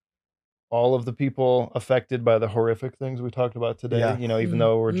to all of the people affected by the horrific things we talked about today. Yeah. Even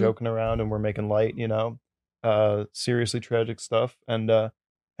though we're joking around and we're making light, seriously tragic stuff. And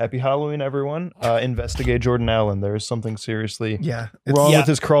happy Halloween, everyone. Investigate Jordan Allen. There is something seriously wrong with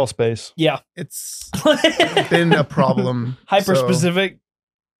his crawl space. Yeah. It's been a problem. Hyper so- specific.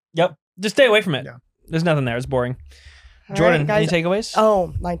 Yep. Just stay away from it. Yeah. There's nothing there. It's boring. All Jordan, right, guys. any takeaways?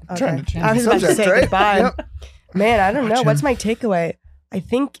 Oh, my. Trying Okay. to change I was the about to subject, say right? goodbye. Yep. Man, I don't know. Watch What's him. my takeaway? I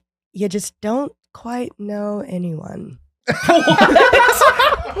think you just don't quite know anyone.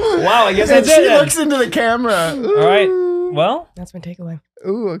 Wow, I guess And that's she it then. looks into the camera. All right. Ooh. Well, That's my takeaway.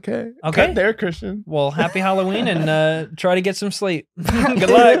 Ooh, okay. Okay. Cut there, Christian. well, happy Halloween and try to get some sleep. Good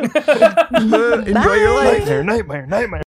luck. Enjoy your life. Nightmare.